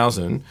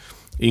 $3,500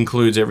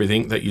 includes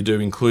everything that you do,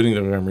 including the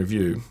ongoing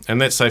review, and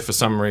let's say for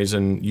some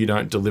reason you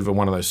don't deliver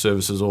one of those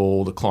services,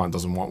 or the client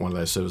doesn't want one of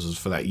those services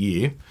for that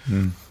year,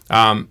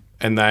 and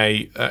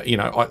they,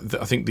 I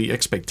think the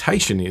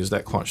expectation is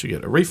that client should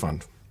get a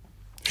refund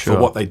for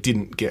what they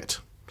didn't get.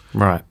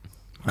 Right.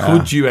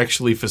 Could you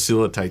actually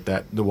facilitate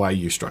that the way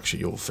you structure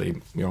your fee?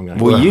 Your ongoing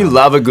Well, you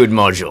love a good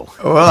module.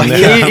 Well,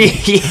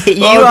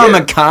 You are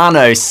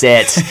Meccano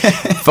set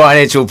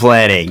financial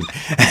planning.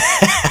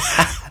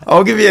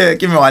 I'll give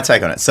you my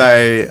take on it.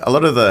 So a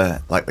lot of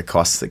the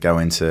costs that go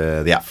into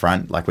the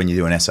upfront, like when you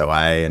do an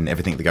SOA and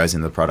everything that goes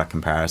into the product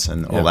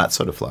comparison, all that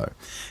sort of flow.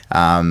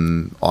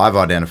 I've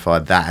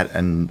identified that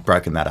and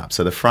broken that up.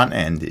 So the front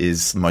end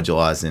is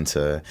modularized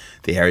into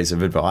the areas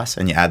of advice,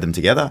 and you add them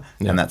together,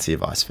 and that's the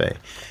advice fee.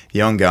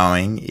 The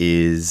ongoing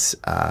is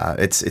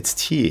it's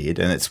tiered,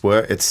 and it's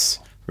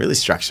really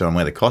structured on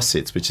where the cost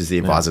sits, which is the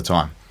advisor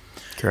time.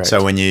 Correct.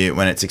 So when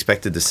it's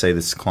expected to see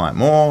this client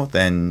more,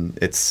 then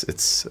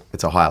it's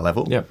a higher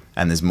level,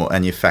 and there's more,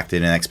 and you factor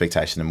in an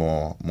expectation of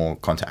more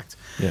contact.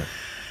 Yeah.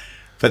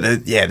 But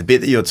the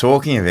bit that you're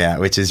talking about,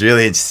 which is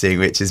really interesting,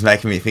 which is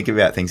making me think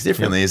about things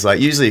differently, is like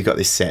usually you've got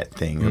this set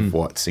thing of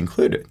what's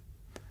included.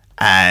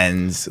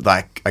 And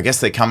like, I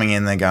guess they're coming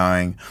in, they're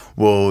going,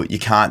 well, you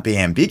can't be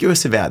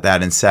ambiguous about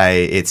that and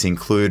say it's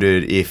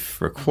included if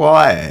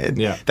required.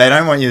 Yeah. They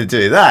don't want you to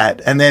do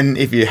that. And then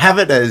if you have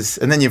it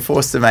and then you're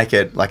forced to make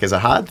it like as a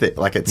hard thing,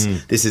 like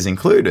this is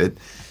included,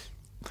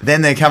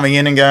 then they're coming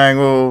in and going,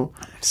 well,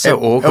 so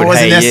awkward. It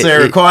wasn't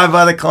necessarily required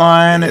by the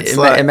client. It's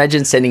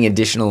imagine sending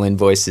additional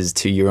invoices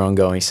to your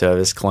ongoing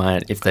service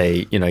client if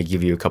they,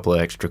 give you a couple of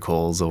extra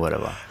calls or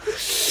whatever.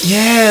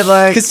 Yeah,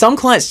 like because some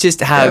clients just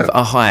have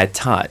a higher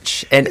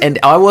touch, and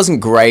I wasn't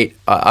great.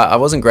 I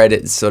wasn't great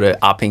at sort of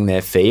upping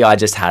their fee. I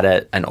just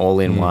had an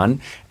all-in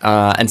one,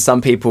 and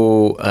some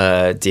people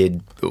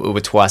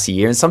were twice a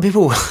year, and some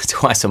people were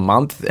twice a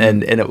month,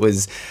 and it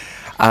was.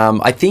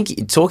 I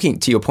think talking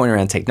to your point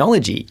around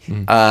technology,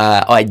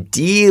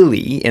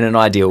 ideally, in an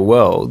ideal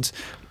world,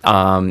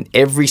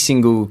 every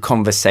single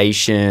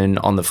conversation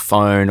on the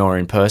phone or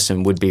in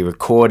person would be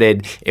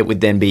recorded. It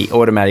would then be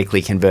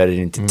automatically converted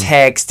into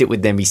text. It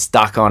would then be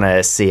stuck on a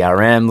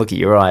CRM. Look at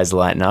your eyes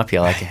lighten up.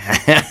 You're like,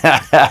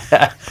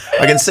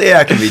 I can see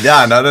how it can be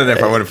done. I don't know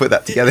if I want to put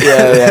that together.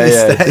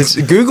 Yeah.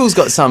 Google's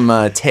got some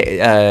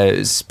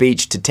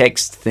speech to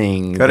text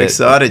thing. Got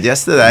excited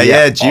yesterday.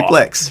 Yeah,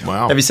 duplex.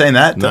 Wow. Have you seen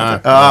that? No.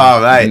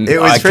 Oh, mate.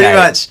 It was pretty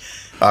much...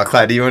 Oh,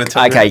 Clay, do you want to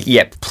talk about it?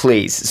 Yep,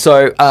 please.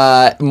 So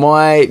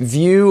my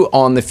view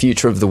on the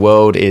future of the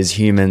world is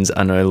humans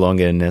are no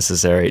longer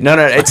necessary. No,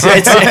 it's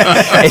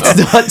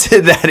not to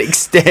that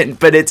extent,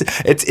 but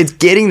it's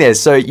getting there.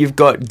 So you've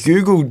got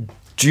Google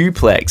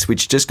Duplex,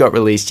 which just got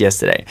released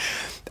yesterday.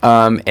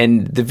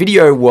 And the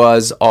video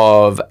was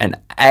of an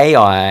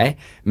AI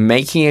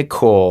making a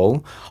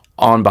call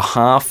on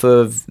behalf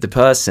of the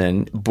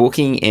person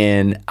booking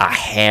in a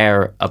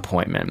hair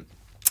appointment.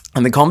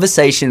 And the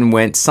conversation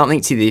went something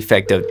to the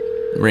effect of,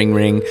 ring,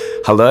 ring,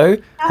 hello?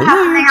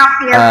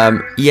 Hello?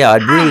 Yeah,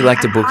 I'd really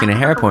like to book in a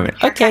hair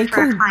appointment. Okay,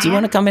 cool. Do you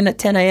want to come in at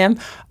 10 a.m.?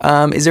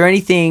 Is there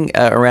anything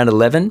around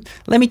 11?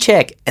 Let me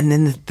check. And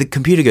then the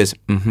computer goes,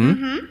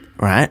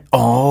 right?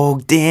 Oh,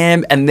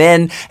 damn. And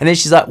then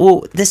she's like,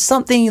 well, there's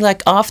something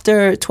like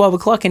after 12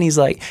 o'clock. And he's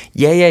like,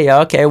 yeah.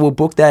 Okay, we'll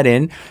book that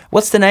in.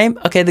 What's the name?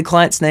 Okay, the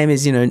client's name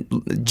is,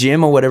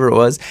 Jim or whatever it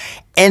was.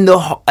 And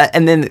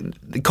then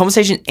the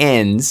conversation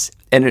ends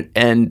and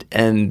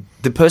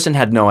the person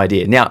had no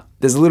idea. Now,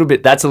 that's a little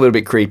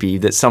bit creepy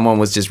that someone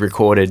was just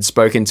recorded,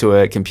 spoken to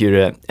a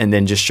computer, and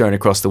then just shown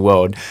across the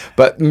world.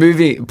 But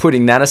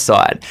putting that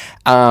aside,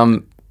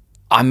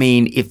 I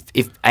mean,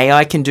 if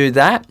AI can do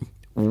that,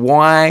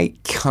 why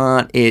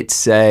can't it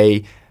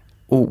say,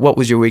 well, what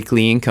was your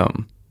weekly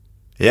income?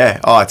 Yeah.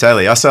 Oh,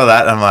 totally. I saw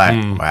that. And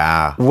I'm like,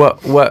 wow.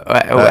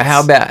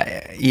 How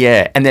about,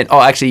 yeah. And then,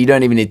 actually, you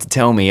don't even need to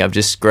tell me. I've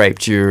just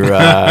scraped your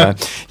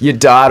your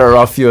data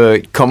off your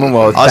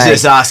Commonwealth I was Bank.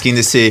 just asking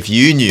to see if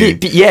you knew.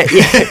 Yeah.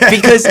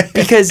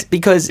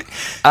 because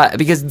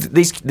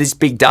this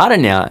big data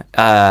now,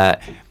 and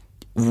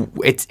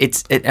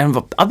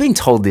I've been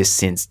told this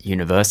since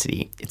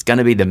university. It's going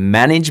to be the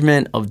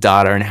management of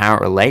data and how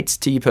it relates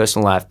to your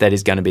personal life that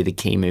is going to be the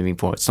key moving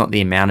point. It's not the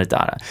amount of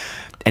data.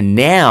 And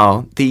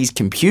now these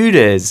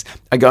computers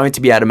are going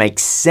to be able to make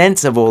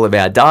sense of all of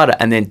our data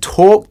and then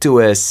talk to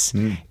us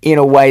in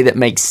a way that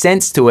makes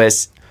sense to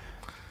us.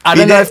 I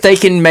don't know if they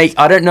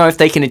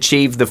can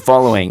achieve the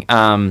following: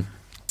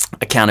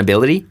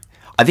 accountability.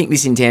 I think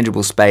this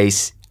intangible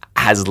space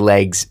has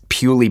legs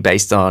purely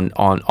based on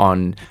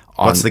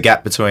What's the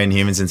gap between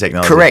humans and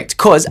technology? Correct.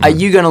 Because are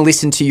you going to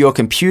listen to your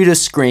computer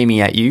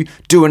screaming at you,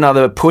 do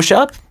another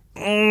push-up?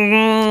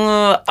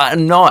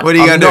 I'm not. What are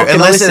you going to do?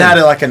 Unless listen. it had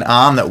like an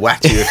arm that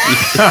whacked you. They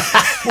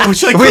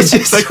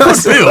could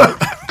feel.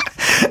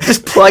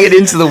 Just plug it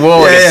into the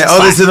wall. Yeah.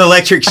 Oh, there's an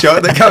electric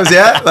shock that comes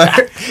out. Like,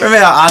 remember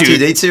how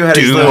R2-D2 had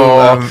his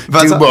little...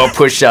 do more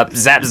push-up,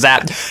 zap,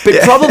 zap.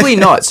 But probably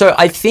not. So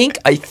I think,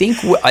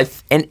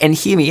 and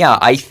hear me out,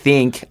 I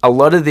think a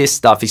lot of this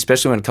stuff,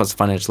 especially when it comes to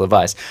financial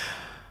advice,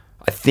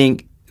 I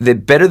think the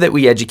better that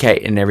we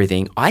educate and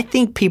everything, I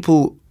think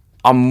people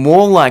are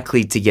more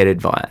likely to get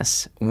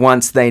advice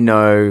once they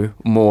know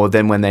more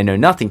than when they know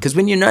nothing. Because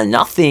when you know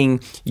nothing,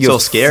 you're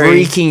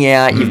freaking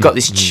out. You've got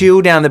this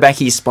chill down the back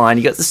of your spine.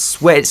 You've got the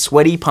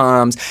sweaty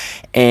palms,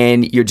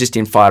 and you're just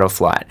in fight or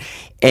flight.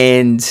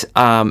 And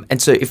so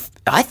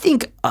I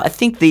think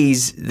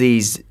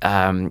these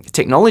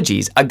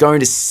technologies are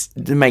going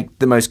to make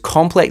the most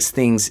complex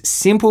things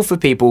simple for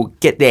people,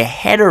 get their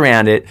head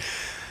around it.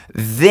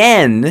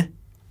 Then,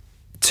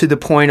 to the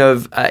point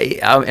of,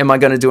 am I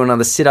going to do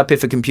another sit-up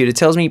if a computer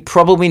tells me?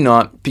 Probably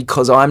not,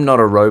 because I'm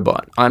not a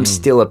robot. I'm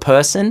still a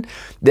person.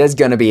 There's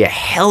going to be a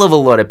hell of a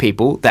lot of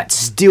people that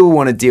still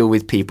want to deal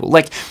with people.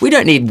 Like, we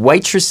don't need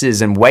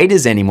waitresses and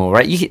waiters anymore,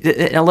 right?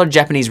 A lot of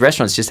Japanese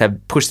restaurants just have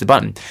push the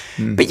button.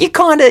 But you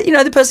kind of,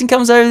 the person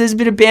comes over, there's a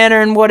bit of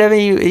banter and whatever,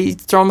 you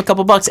throw them a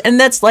couple bucks. And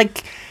that's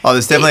like... Oh,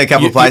 there's definitely a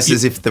couple of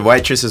places, if the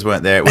waitresses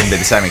weren't there, it wouldn't be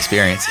the same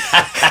experience.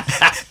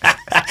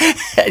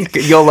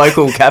 Your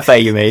local cafe,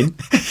 you mean?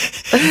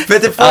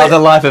 But the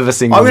life of a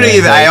single I'm going to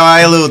give right?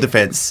 AI a little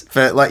defense.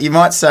 But like, you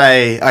might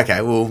say,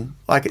 okay, well,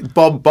 like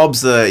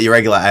Bob's your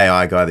regular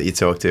AI guy that you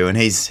talk to, and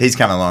he's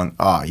coming along.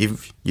 Oh,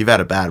 you've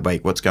had a bad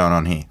week. What's going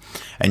on here?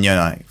 And you're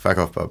like, fuck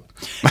off, Bob.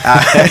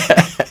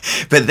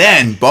 But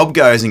then Bob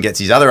goes and gets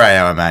his other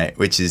AI mate,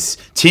 which is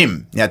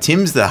Tim. Now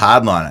Tim's the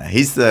hardliner.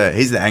 He's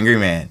the angry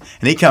man,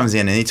 and he comes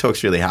in and he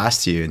talks really harsh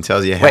to you and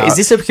tells you how. Wait, is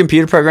this a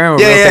computer program? Or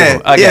yeah.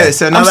 Okay. Yeah.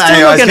 So another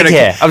AI is going to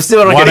care. I'm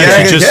still not going to care.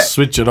 Why don't you just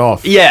switch it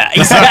off? Yeah,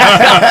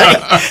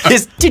 exactly.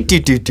 Just I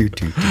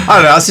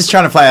don't know. I was just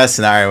trying to play a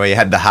scenario where you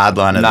had the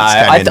hardliner. No,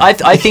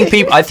 I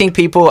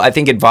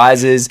think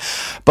advisors,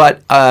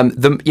 but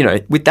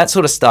with that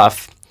sort of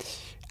stuff,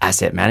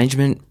 asset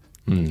management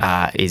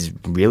is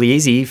really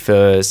easy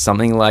for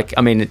something like.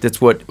 I mean,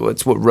 that's what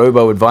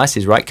robo advice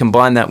is, right?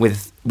 Combine that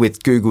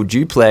with Google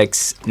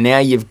Duplex. Now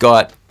you've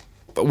got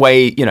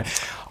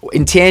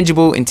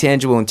intangible.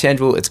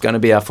 It's going to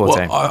be our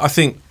forte. Well, I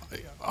think.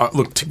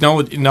 Look,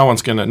 technology. No one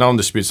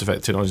disputes the fact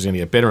that technology is going to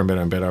get better and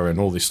better and better, and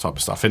all this type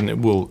of stuff. And it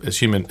will, as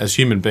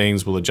human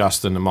beings, will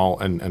adjust and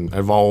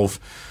evolve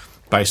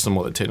based on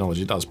what the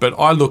technology does. But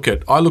I look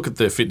at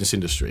the fitness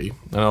industry,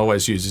 and I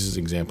always use this as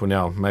an example.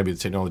 Now, maybe the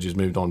technology has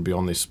moved on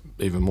beyond this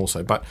even more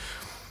so. But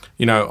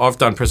I've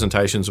done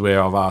presentations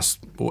where I've asked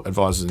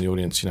advisors in the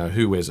audience,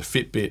 who wears a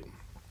Fitbit.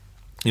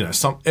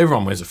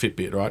 Everyone wears a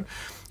Fitbit, right?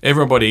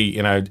 Everybody,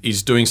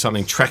 is doing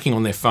something, tracking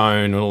on their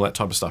phone and all that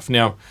type of stuff.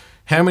 Now,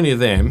 how many of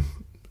them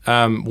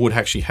would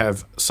actually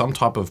have some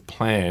type of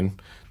plan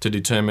to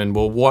determine,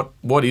 well,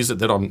 what is it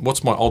that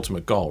what's my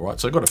ultimate goal, right?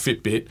 So I've got a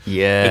Fitbit.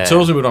 Yeah. It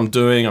tells me what I'm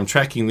doing. I'm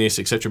tracking this,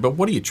 etc. But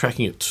what are you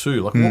tracking it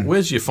to? Like,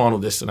 where's your final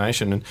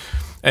destination?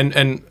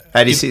 And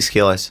 86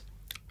 kilos.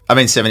 I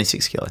mean,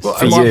 76 kilos. Well,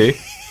 for you.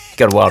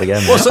 got a while to go. I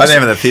don't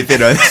have the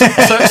Fitbit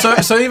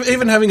on. So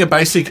even having a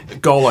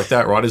basic goal like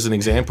that, right, as an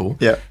example,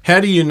 Yeah. how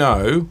do you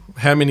know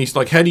how many,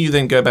 like, how do you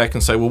then go back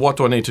and say, well, what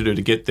do I need to do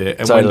to get there,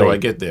 and when do I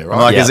get there, right?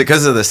 Like, is it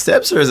because of the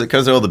steps or is it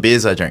because of all the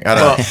beers I drink? I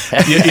don't know.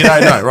 You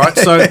don't know, right?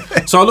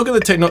 So I look at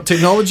the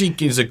technology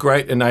is a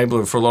great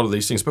enabler for a lot of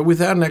these things, but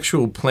without an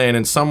actual plan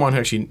and someone who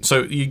actually,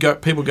 so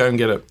people go and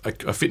get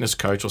a fitness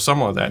coach or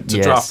someone like that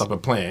to draft up a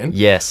plan.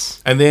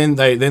 Yes. And then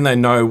they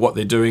know what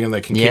they're doing and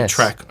they can keep Yes.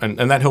 track, and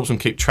that helps them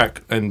keep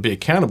track and be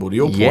accountable to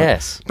your point.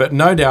 Yes. But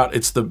no doubt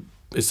it's the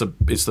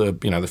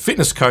the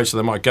fitness coach that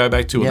they might go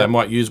back to or Yep. they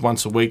might use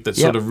once a week that's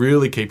Yep. sort of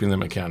really keeping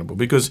them accountable,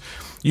 because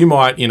you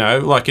might,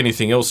 like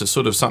anything else, it's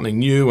sort of something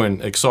new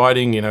and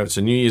exciting, it's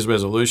a New Year's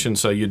resolution,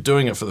 so you're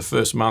doing it for the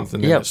first month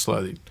and then Yep. it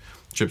slowly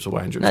drips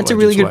away and drips That's away. a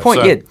really drips good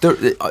away. point. So-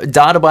 The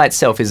data by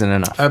itself isn't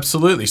enough.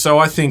 Absolutely. So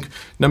I think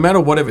no matter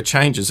whatever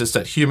changes, it's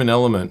that human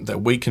element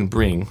that we can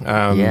bring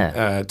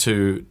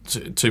to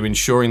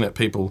ensuring that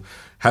people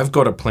have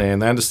got a plan,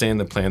 they understand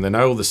the plan, they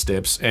know all the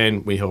steps,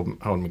 and we hold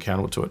them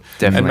accountable to it.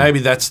 Definitely. And maybe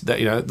that's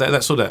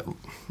that sort of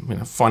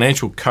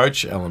financial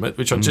coach element,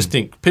 which I just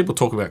think people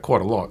talk about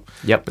quite a lot.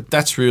 Yep. But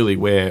that's really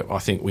where I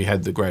think we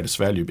had the greatest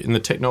value. And the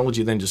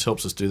technology then just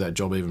helps us do that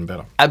job even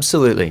better.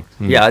 Absolutely.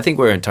 Yeah, I think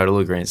we're in total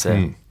agreement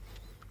there.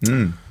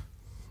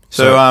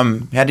 So,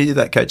 how do you do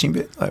that coaching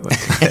bit? Like,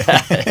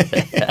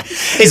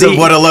 is it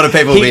what a lot of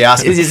people will be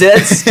asking?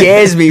 That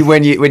scares me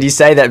when you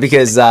say that,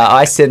 because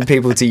I send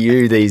people to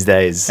you these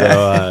days.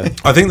 So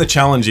I think the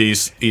challenge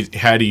is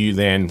how do you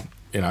then,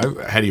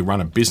 how do you run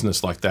a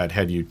business like that?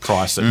 How do you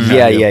price it?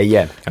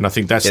 Yeah. And I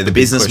think that's the big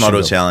business question.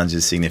 model challenge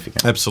is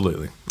significant.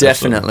 Absolutely.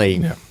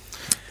 Definitely.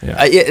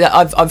 Absolutely. Yeah.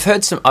 I've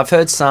heard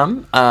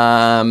some.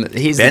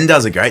 Ben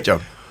does a great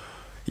job.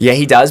 Yeah,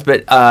 he does,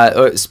 but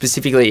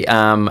specifically,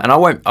 and I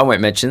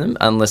won't mention them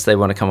unless they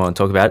want to come on and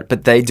talk about it.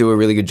 But they do a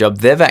really good job.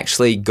 They've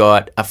actually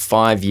got a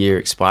 5-year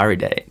expiry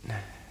date.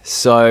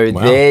 So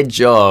their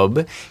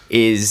job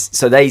is,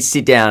 so they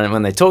sit down and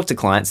when they talk to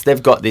clients,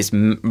 they've got this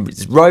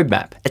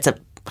roadmap. It's a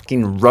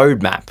fucking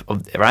roadmap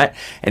of, right?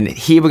 And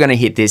here we're going to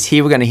hit this.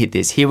 Here we're going to hit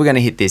this. Here we're going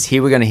to hit this.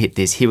 Here we're going to hit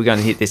this. Here we're going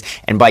to hit this.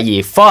 And by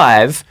year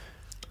 5,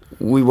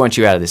 we want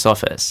you out of this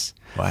office.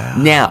 Wow.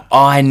 Now,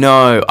 I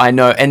know,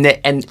 and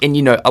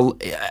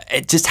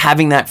just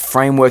having that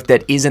framework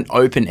that isn't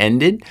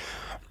open-ended,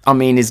 I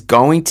mean, is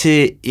going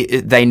to,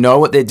 they know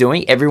what they're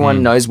doing.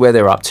 Everyone knows where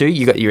they're up to.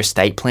 You got your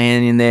estate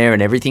plan in there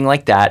and everything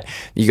like that.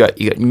 You got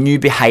new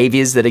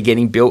behaviors that are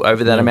getting built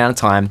over that amount of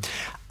time.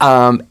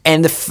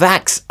 And the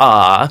facts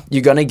are,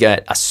 you're going to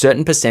get a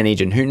certain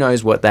percentage, and who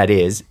knows what that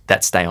is,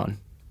 that stay on.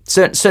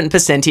 Certain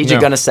percentage, you're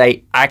going to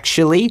say,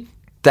 actually,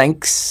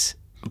 thanks,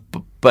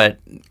 but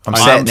I'm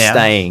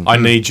staying. I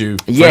need you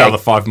for another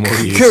 5 more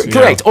years.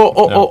 Correct,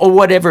 or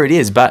whatever it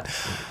is. But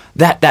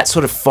that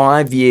sort of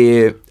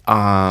 5-year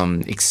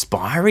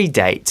expiry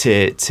date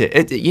to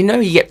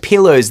you get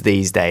pillows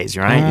these days,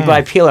 right? You buy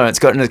a pillow and it's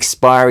got an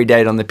expiry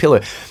date on the pillow.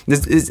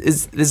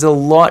 There's a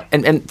lot,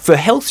 and for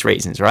health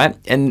reasons, right?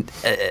 And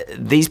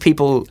these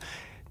people,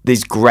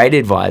 these great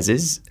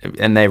advisors,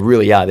 and they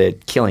really are, they're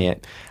killing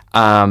it,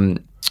 have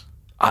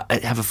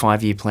a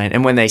 5-year plan.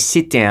 And when they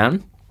sit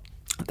down,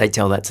 they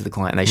tell that to the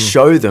client. They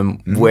show them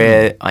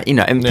where,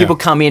 and people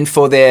come in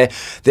for their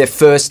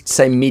first,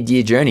 say,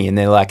 mid-year journey, and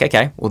they're like,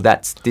 okay, well,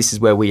 this is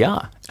where we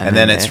are. And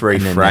then it's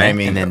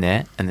reframing. And then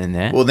there, and then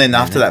there. Well, then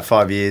after that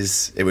 5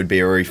 years, it would be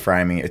a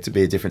reframing it to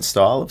be a different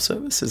style of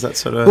service. Is that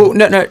sort of? Well,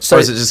 no. So or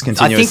is it just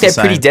continuous? I think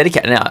they're pretty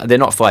dedicated. Now, they're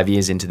not 5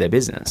 years into their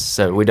business,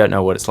 so we don't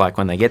know what it's like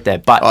when they get there.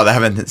 But they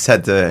haven't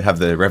had to have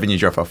the revenue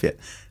drop off yet.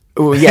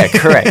 Well, yeah,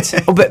 correct.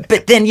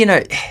 But then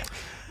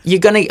you're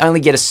going to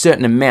only get a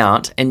certain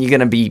amount, and you're going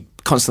to be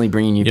constantly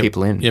bringing new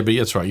people in. Yeah, but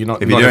that's right. You're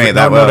not. If you're doing it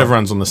that not well.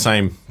 everyone's on the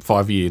same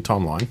 5-year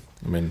timeline.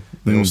 I mean,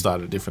 they all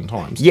start at different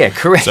times. Yeah,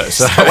 correct. So,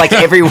 So- it's not like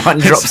everyone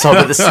drops off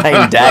at the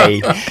same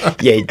day.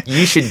 Yeah,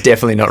 you should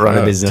definitely not run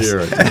a business.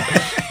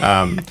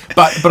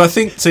 But I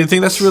think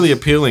that's really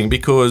appealing,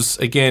 because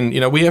again,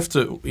 we have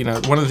to,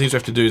 one of the things we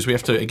have to do is we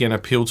have to again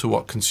appeal to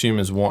what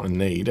consumers want and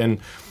need, and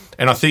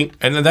I think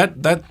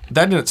that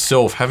in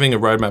itself, having a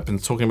roadmap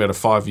and talking about a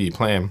 5-year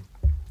plan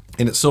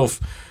in itself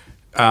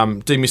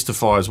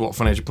demystifies what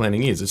financial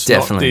planning is. It's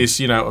Definitely. not this,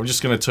 I'm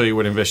just going to tell you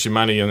where to invest your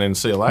money and then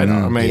see you later.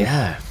 I mean,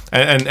 yeah.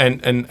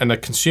 And a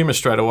consumer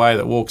straight away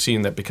that walks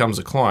in, that becomes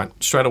a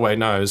client, straight away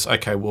knows,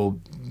 okay, well,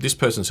 this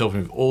person's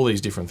helping with all these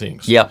different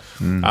things. Yep.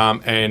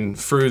 And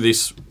through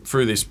this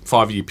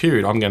 5-year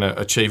period, I'm going to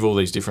achieve all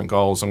these different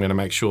goals. I'm going to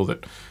make sure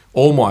that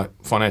all my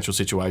financial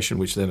situation,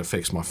 which then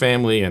affects my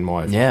family and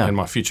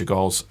my future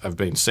goals, have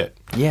been set.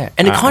 Yeah,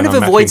 and it kind of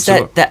I'm avoids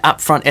mapping to that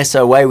upfront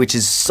SOA, which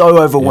is so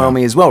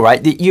overwhelming as well,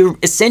 right? That you're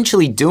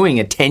essentially doing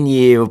a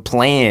 10-year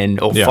plan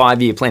or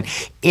 5-year plan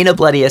in a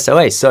bloody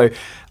SOA. So,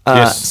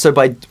 so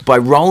by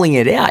rolling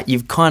it out,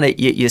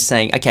 you're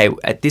saying, okay,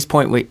 at this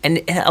point,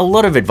 and a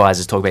lot of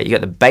advisors talk about, you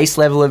got the base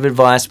level of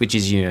advice, which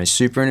is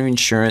super and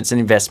insurance and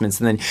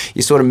investments, and then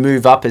you sort of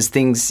move up as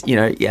things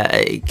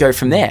go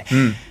from there.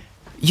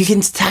 you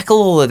can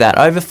tackle all of that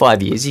over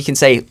 5 years. You can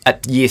say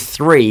at year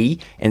 3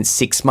 and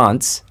 6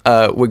 months,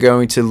 we're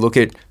going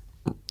to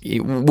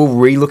we'll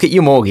re-look at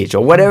your mortgage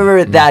or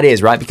whatever that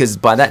is, right? Because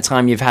by that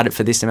time you've had it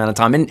for this amount of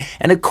time.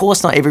 And of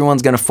course not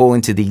everyone's going to fall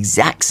into the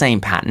exact same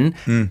pattern,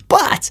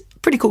 but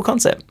pretty cool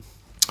concept.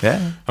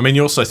 Yeah. I mean,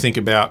 you also think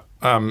about,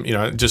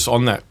 just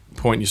on that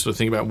point, you sort of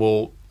think about,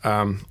 well,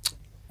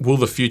 will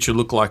the future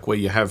look like where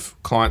you have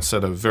clients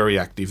that are very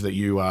active, that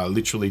you are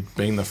literally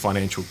being the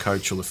financial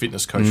coach or the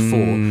fitness coach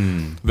for,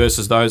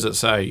 versus those that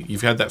say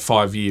you've had that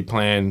 5-year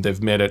plan,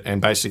 they've met it, and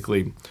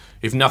basically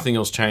if nothing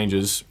else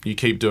changes, you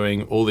keep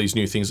doing all these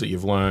new things that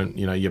you've learned,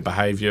 your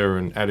behaviour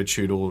and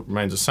attitude all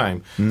remains the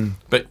same,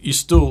 but you're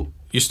still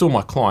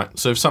my client.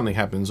 So if something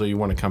happens or you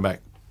want to come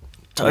back,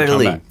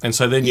 Totally. come back. And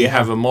so then you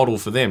have a model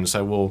for them to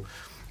say, well,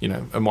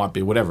 it might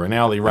be whatever, an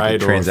hourly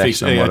rate or a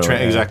fixed model,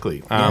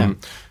 exactly.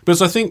 But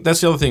so I think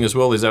that's the other thing as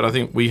well, is that I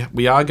think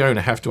we are going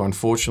to have to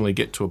unfortunately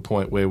get to a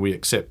point where we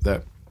accept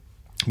that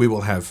we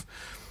will have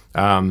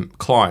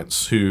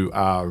clients who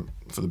are,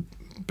 for the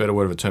better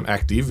word of a term,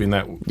 active, in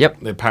that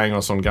they're paying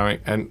us ongoing,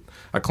 and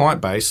a client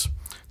base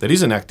that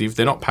isn't active,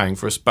 they're not paying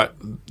for us, but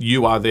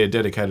you are their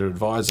dedicated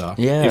advisor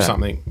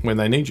when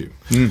they need you.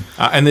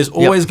 And there's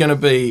always going to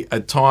be a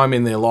time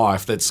in their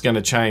life that's going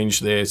to change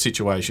their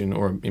situation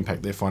or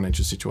impact their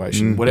financial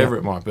situation, whatever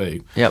it might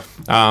be.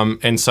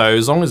 And so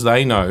as long as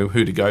they know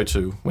who to go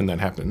to when that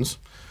happens,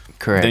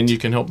 correct, then you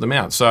can help them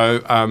out.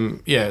 So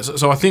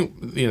so I think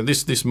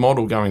this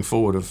model going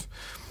forward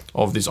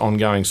of this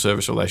ongoing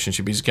service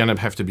relationship is going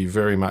to have to be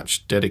very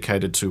much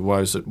dedicated to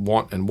those that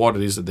want and what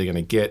it is that they're going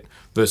to get,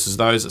 versus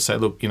those that say,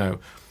 look,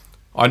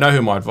 I know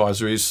who my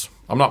advisor is.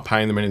 I'm not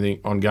paying them anything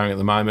ongoing at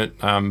the moment,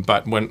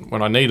 but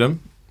when I need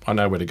them, I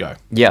know where to go.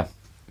 Yeah,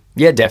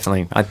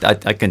 definitely. I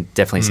can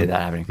definitely see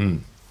that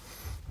happening.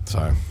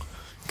 So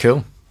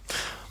cool.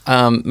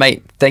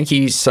 Mate, thank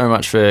you so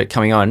much for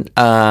coming on.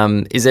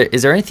 Is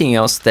there anything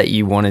else that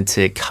you wanted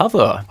to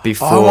cover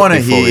before? I want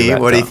to hear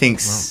what he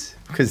thinks.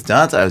 Because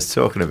Dante was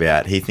talking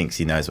about, he thinks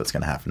he knows what's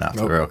going to happen after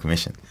the Royal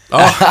Commission.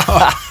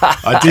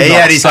 I did he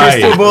not had his say.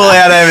 crystal ball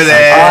out over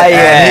there.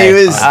 And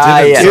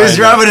he was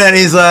rubbing it. And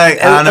he's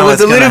like, I know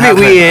what's going to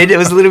happen. It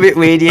was a little bit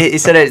weird. He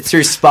said it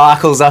threw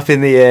sparkles up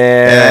in the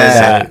air.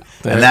 Yeah.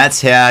 And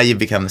that's how you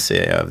become the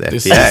CEO of the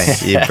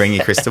FBA. You bring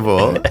your crystal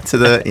ball to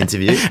the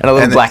interview. And a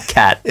little black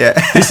cat. Yeah.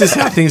 This is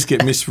how things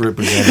get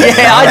misrepresented.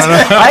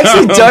 I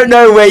actually don't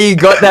know where you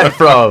got that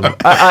from.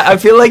 I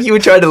feel like you were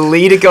trying to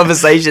lead a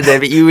conversation there,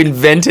 but you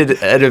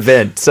invented an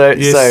event.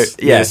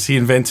 Yes, he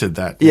invented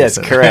that. Yes,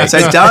 correct.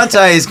 So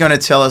Dante is going to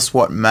tell us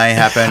what may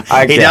happen.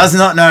 Okay. He does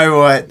not know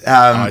what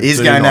is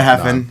going to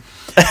happen.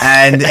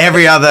 And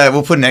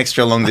we'll put an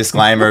extra long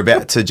disclaimer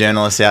to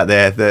journalists out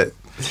there that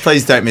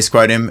please don't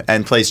misquote him,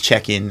 and please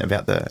check in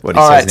about what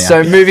he says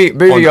now. So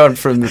moving on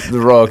from the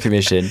Royal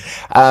Commission,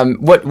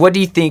 what do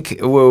you think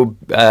will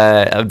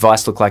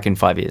advice look like in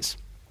 5 years?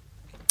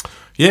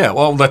 Yeah,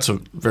 well, that's a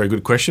very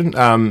good question.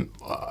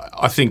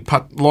 I think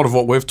a lot of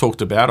what we've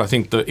talked about, I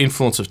think the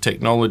influence of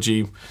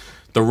technology,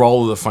 the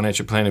role of the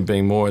financial planner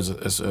being more as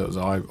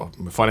a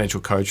financial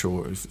coach,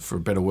 or for a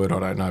better word, I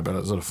don't know, but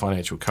as a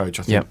financial coach,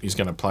 I think he's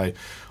going to play.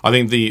 I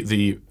think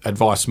the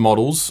advice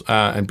models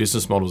and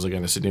business models are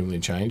going to significantly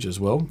change as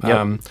well.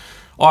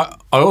 I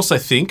also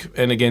think,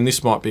 and again,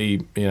 this might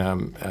be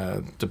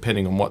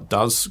depending on what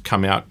does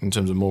come out in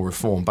terms of more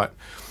reform, but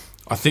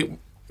I think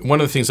one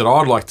of the things that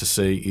I'd like to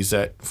see is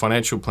that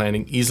financial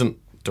planning isn't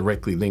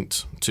directly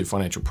linked to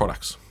financial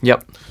products.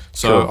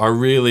 So I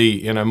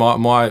really,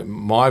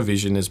 my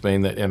vision has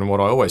been that, and what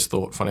I always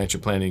thought financial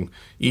planning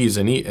is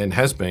and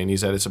has been,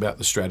 is that it's about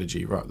the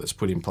strategy, right, that's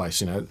put in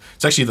place.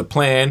 It's actually the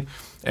plan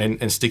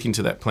and sticking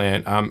to that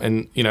plan.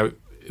 And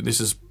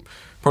this is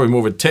probably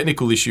more of a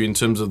technical issue in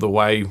terms of the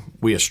way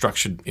we are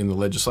structured in the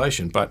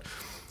legislation, but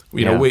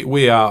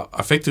we are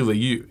effectively,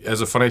 you as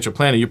a financial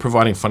planner, you're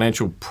providing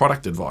financial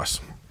product advice.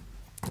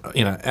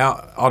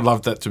 I'd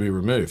love that to be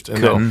removed.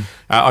 And then,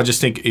 I just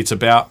think it's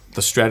about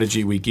the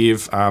strategy we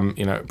give.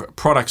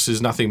 Products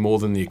is nothing more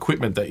than the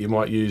equipment that you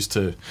might use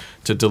to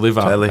deliver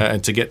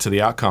and to get to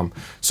the outcome.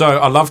 So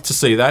I'd love to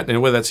see that,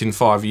 and whether that's in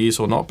 5 years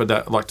or not, but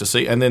I'd like to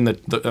see. And then,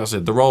 as I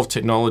said, the role of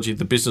technology,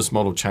 the business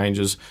model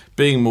changes,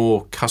 being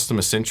more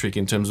customer-centric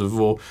in terms of,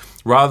 well,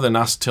 rather than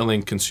us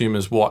telling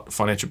consumers what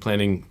financial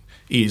planning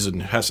is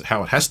and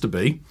how it has to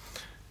be,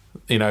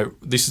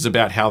 this is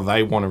about how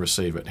they want to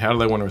receive it. How do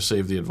they want to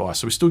receive the advice?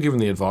 So we still give them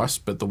the advice,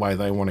 but the way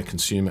they want to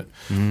consume it.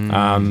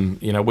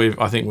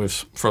 I think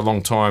we've for a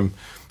long time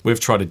we've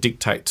tried to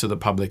dictate to the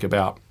public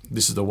about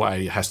this is the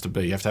way it has to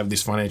be. You have to have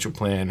this financial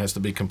plan. It has to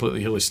be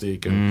completely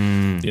holistic,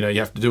 and you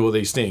have to do all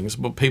these things.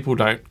 But people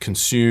don't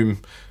consume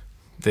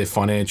their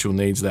financial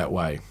needs that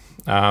way.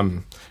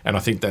 And I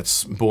think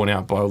that's borne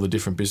out by all the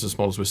different business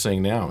models we're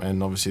seeing now,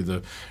 and obviously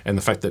the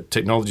fact that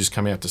technology's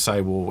come out to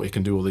say, well, it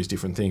can do all these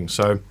different things.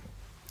 So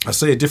I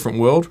see a different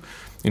world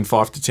in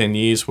 5 to 10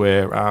 years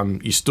where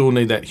you still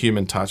need that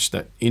human touch.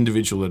 That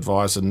individual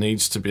advisor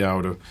needs to be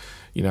able to,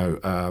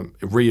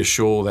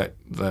 reassure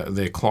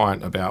their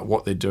client about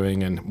what they're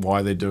doing and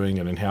why they're doing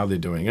it and how they're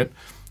doing it.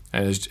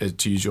 and as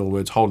to use your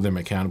words, hold them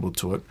accountable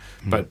to it,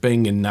 but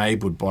being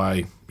enabled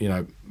by, you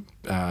know,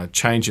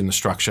 change in the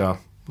structure,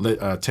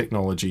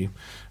 technology,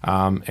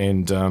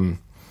 and I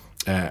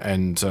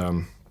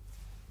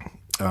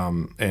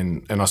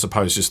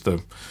suppose just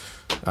the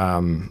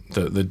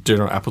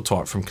general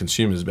appetite from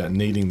consumers about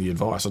needing the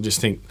advice. I just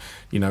think,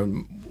 you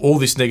know, all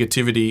this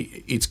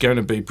negativity, it's going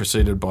to be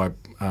preceded by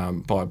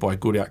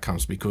good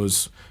outcomes,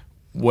 because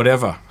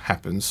whatever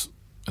happens,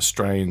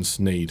 Australians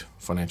need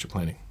financial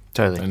planning.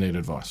 Totally. They need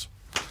advice.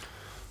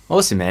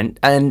 Awesome, man.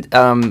 And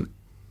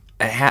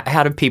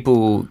how do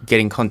people get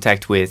in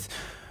contact with?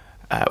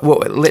 Well,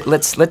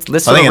 let's. I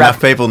think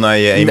enough people know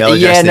your email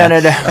address. Yeah, now.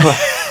 no.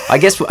 I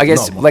guess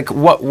like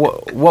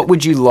what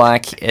would you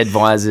like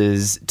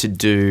advisors to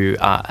do?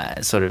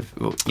 Sort of,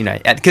 you know,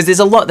 because there's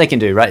a lot they can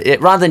do, right?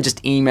 Rather than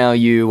just email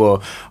you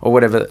or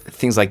whatever,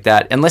 things like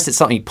that. Unless it's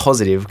something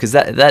positive, because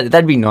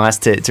that'd be nice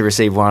to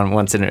receive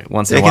once in a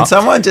while. Can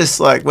someone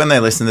just, like, when they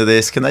listen to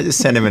this, can they just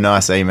send him a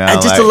nice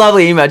email? Just a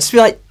lovely email. Just be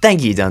like,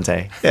 "Thank you,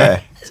 Dante." Yeah,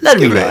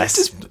 that'd be nice.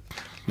 Just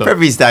prep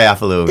his day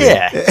up a little bit.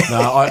 Yeah.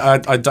 No,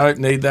 I don't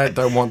need that.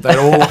 Don't want that.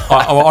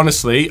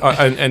 Honestly,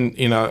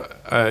 you know,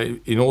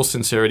 in all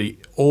sincerity,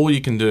 all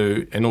you can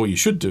do and all you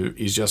should do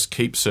is just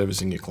keep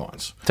servicing your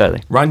clients.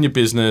 Totally. Run your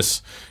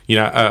business. You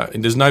know,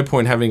 and there's no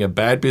point having a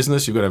bad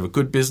business. You've got to have a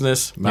good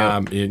business.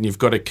 Yep. And you've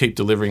got to keep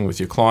delivering with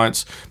your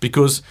clients,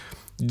 because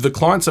the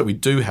clients that we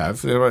do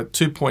have, there are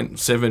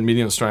 2.7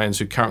 million Australians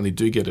who currently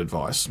do get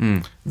advice.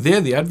 They're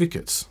the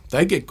advocates.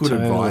 They get good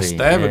advice.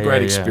 They have a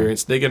great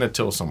experience. They're going to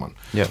tell someone.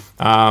 Yeah.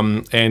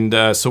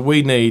 So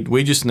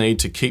we just need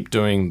to keep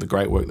doing the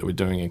great work that we're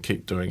doing and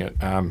keep doing it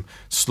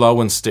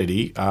slow and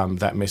steady.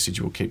 That message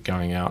will keep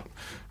going out.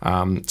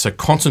 So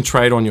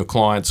concentrate on your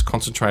clients.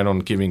 Concentrate on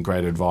giving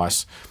great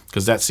advice,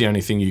 because that's the only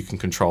thing you can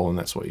control, and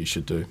that's what you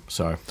should do.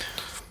 So.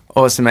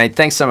 Awesome, mate.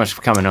 Thanks so much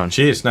for coming on.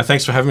 Cheers. No,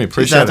 thanks for having me.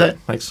 Appreciate it.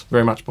 Thanks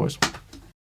very much, boys.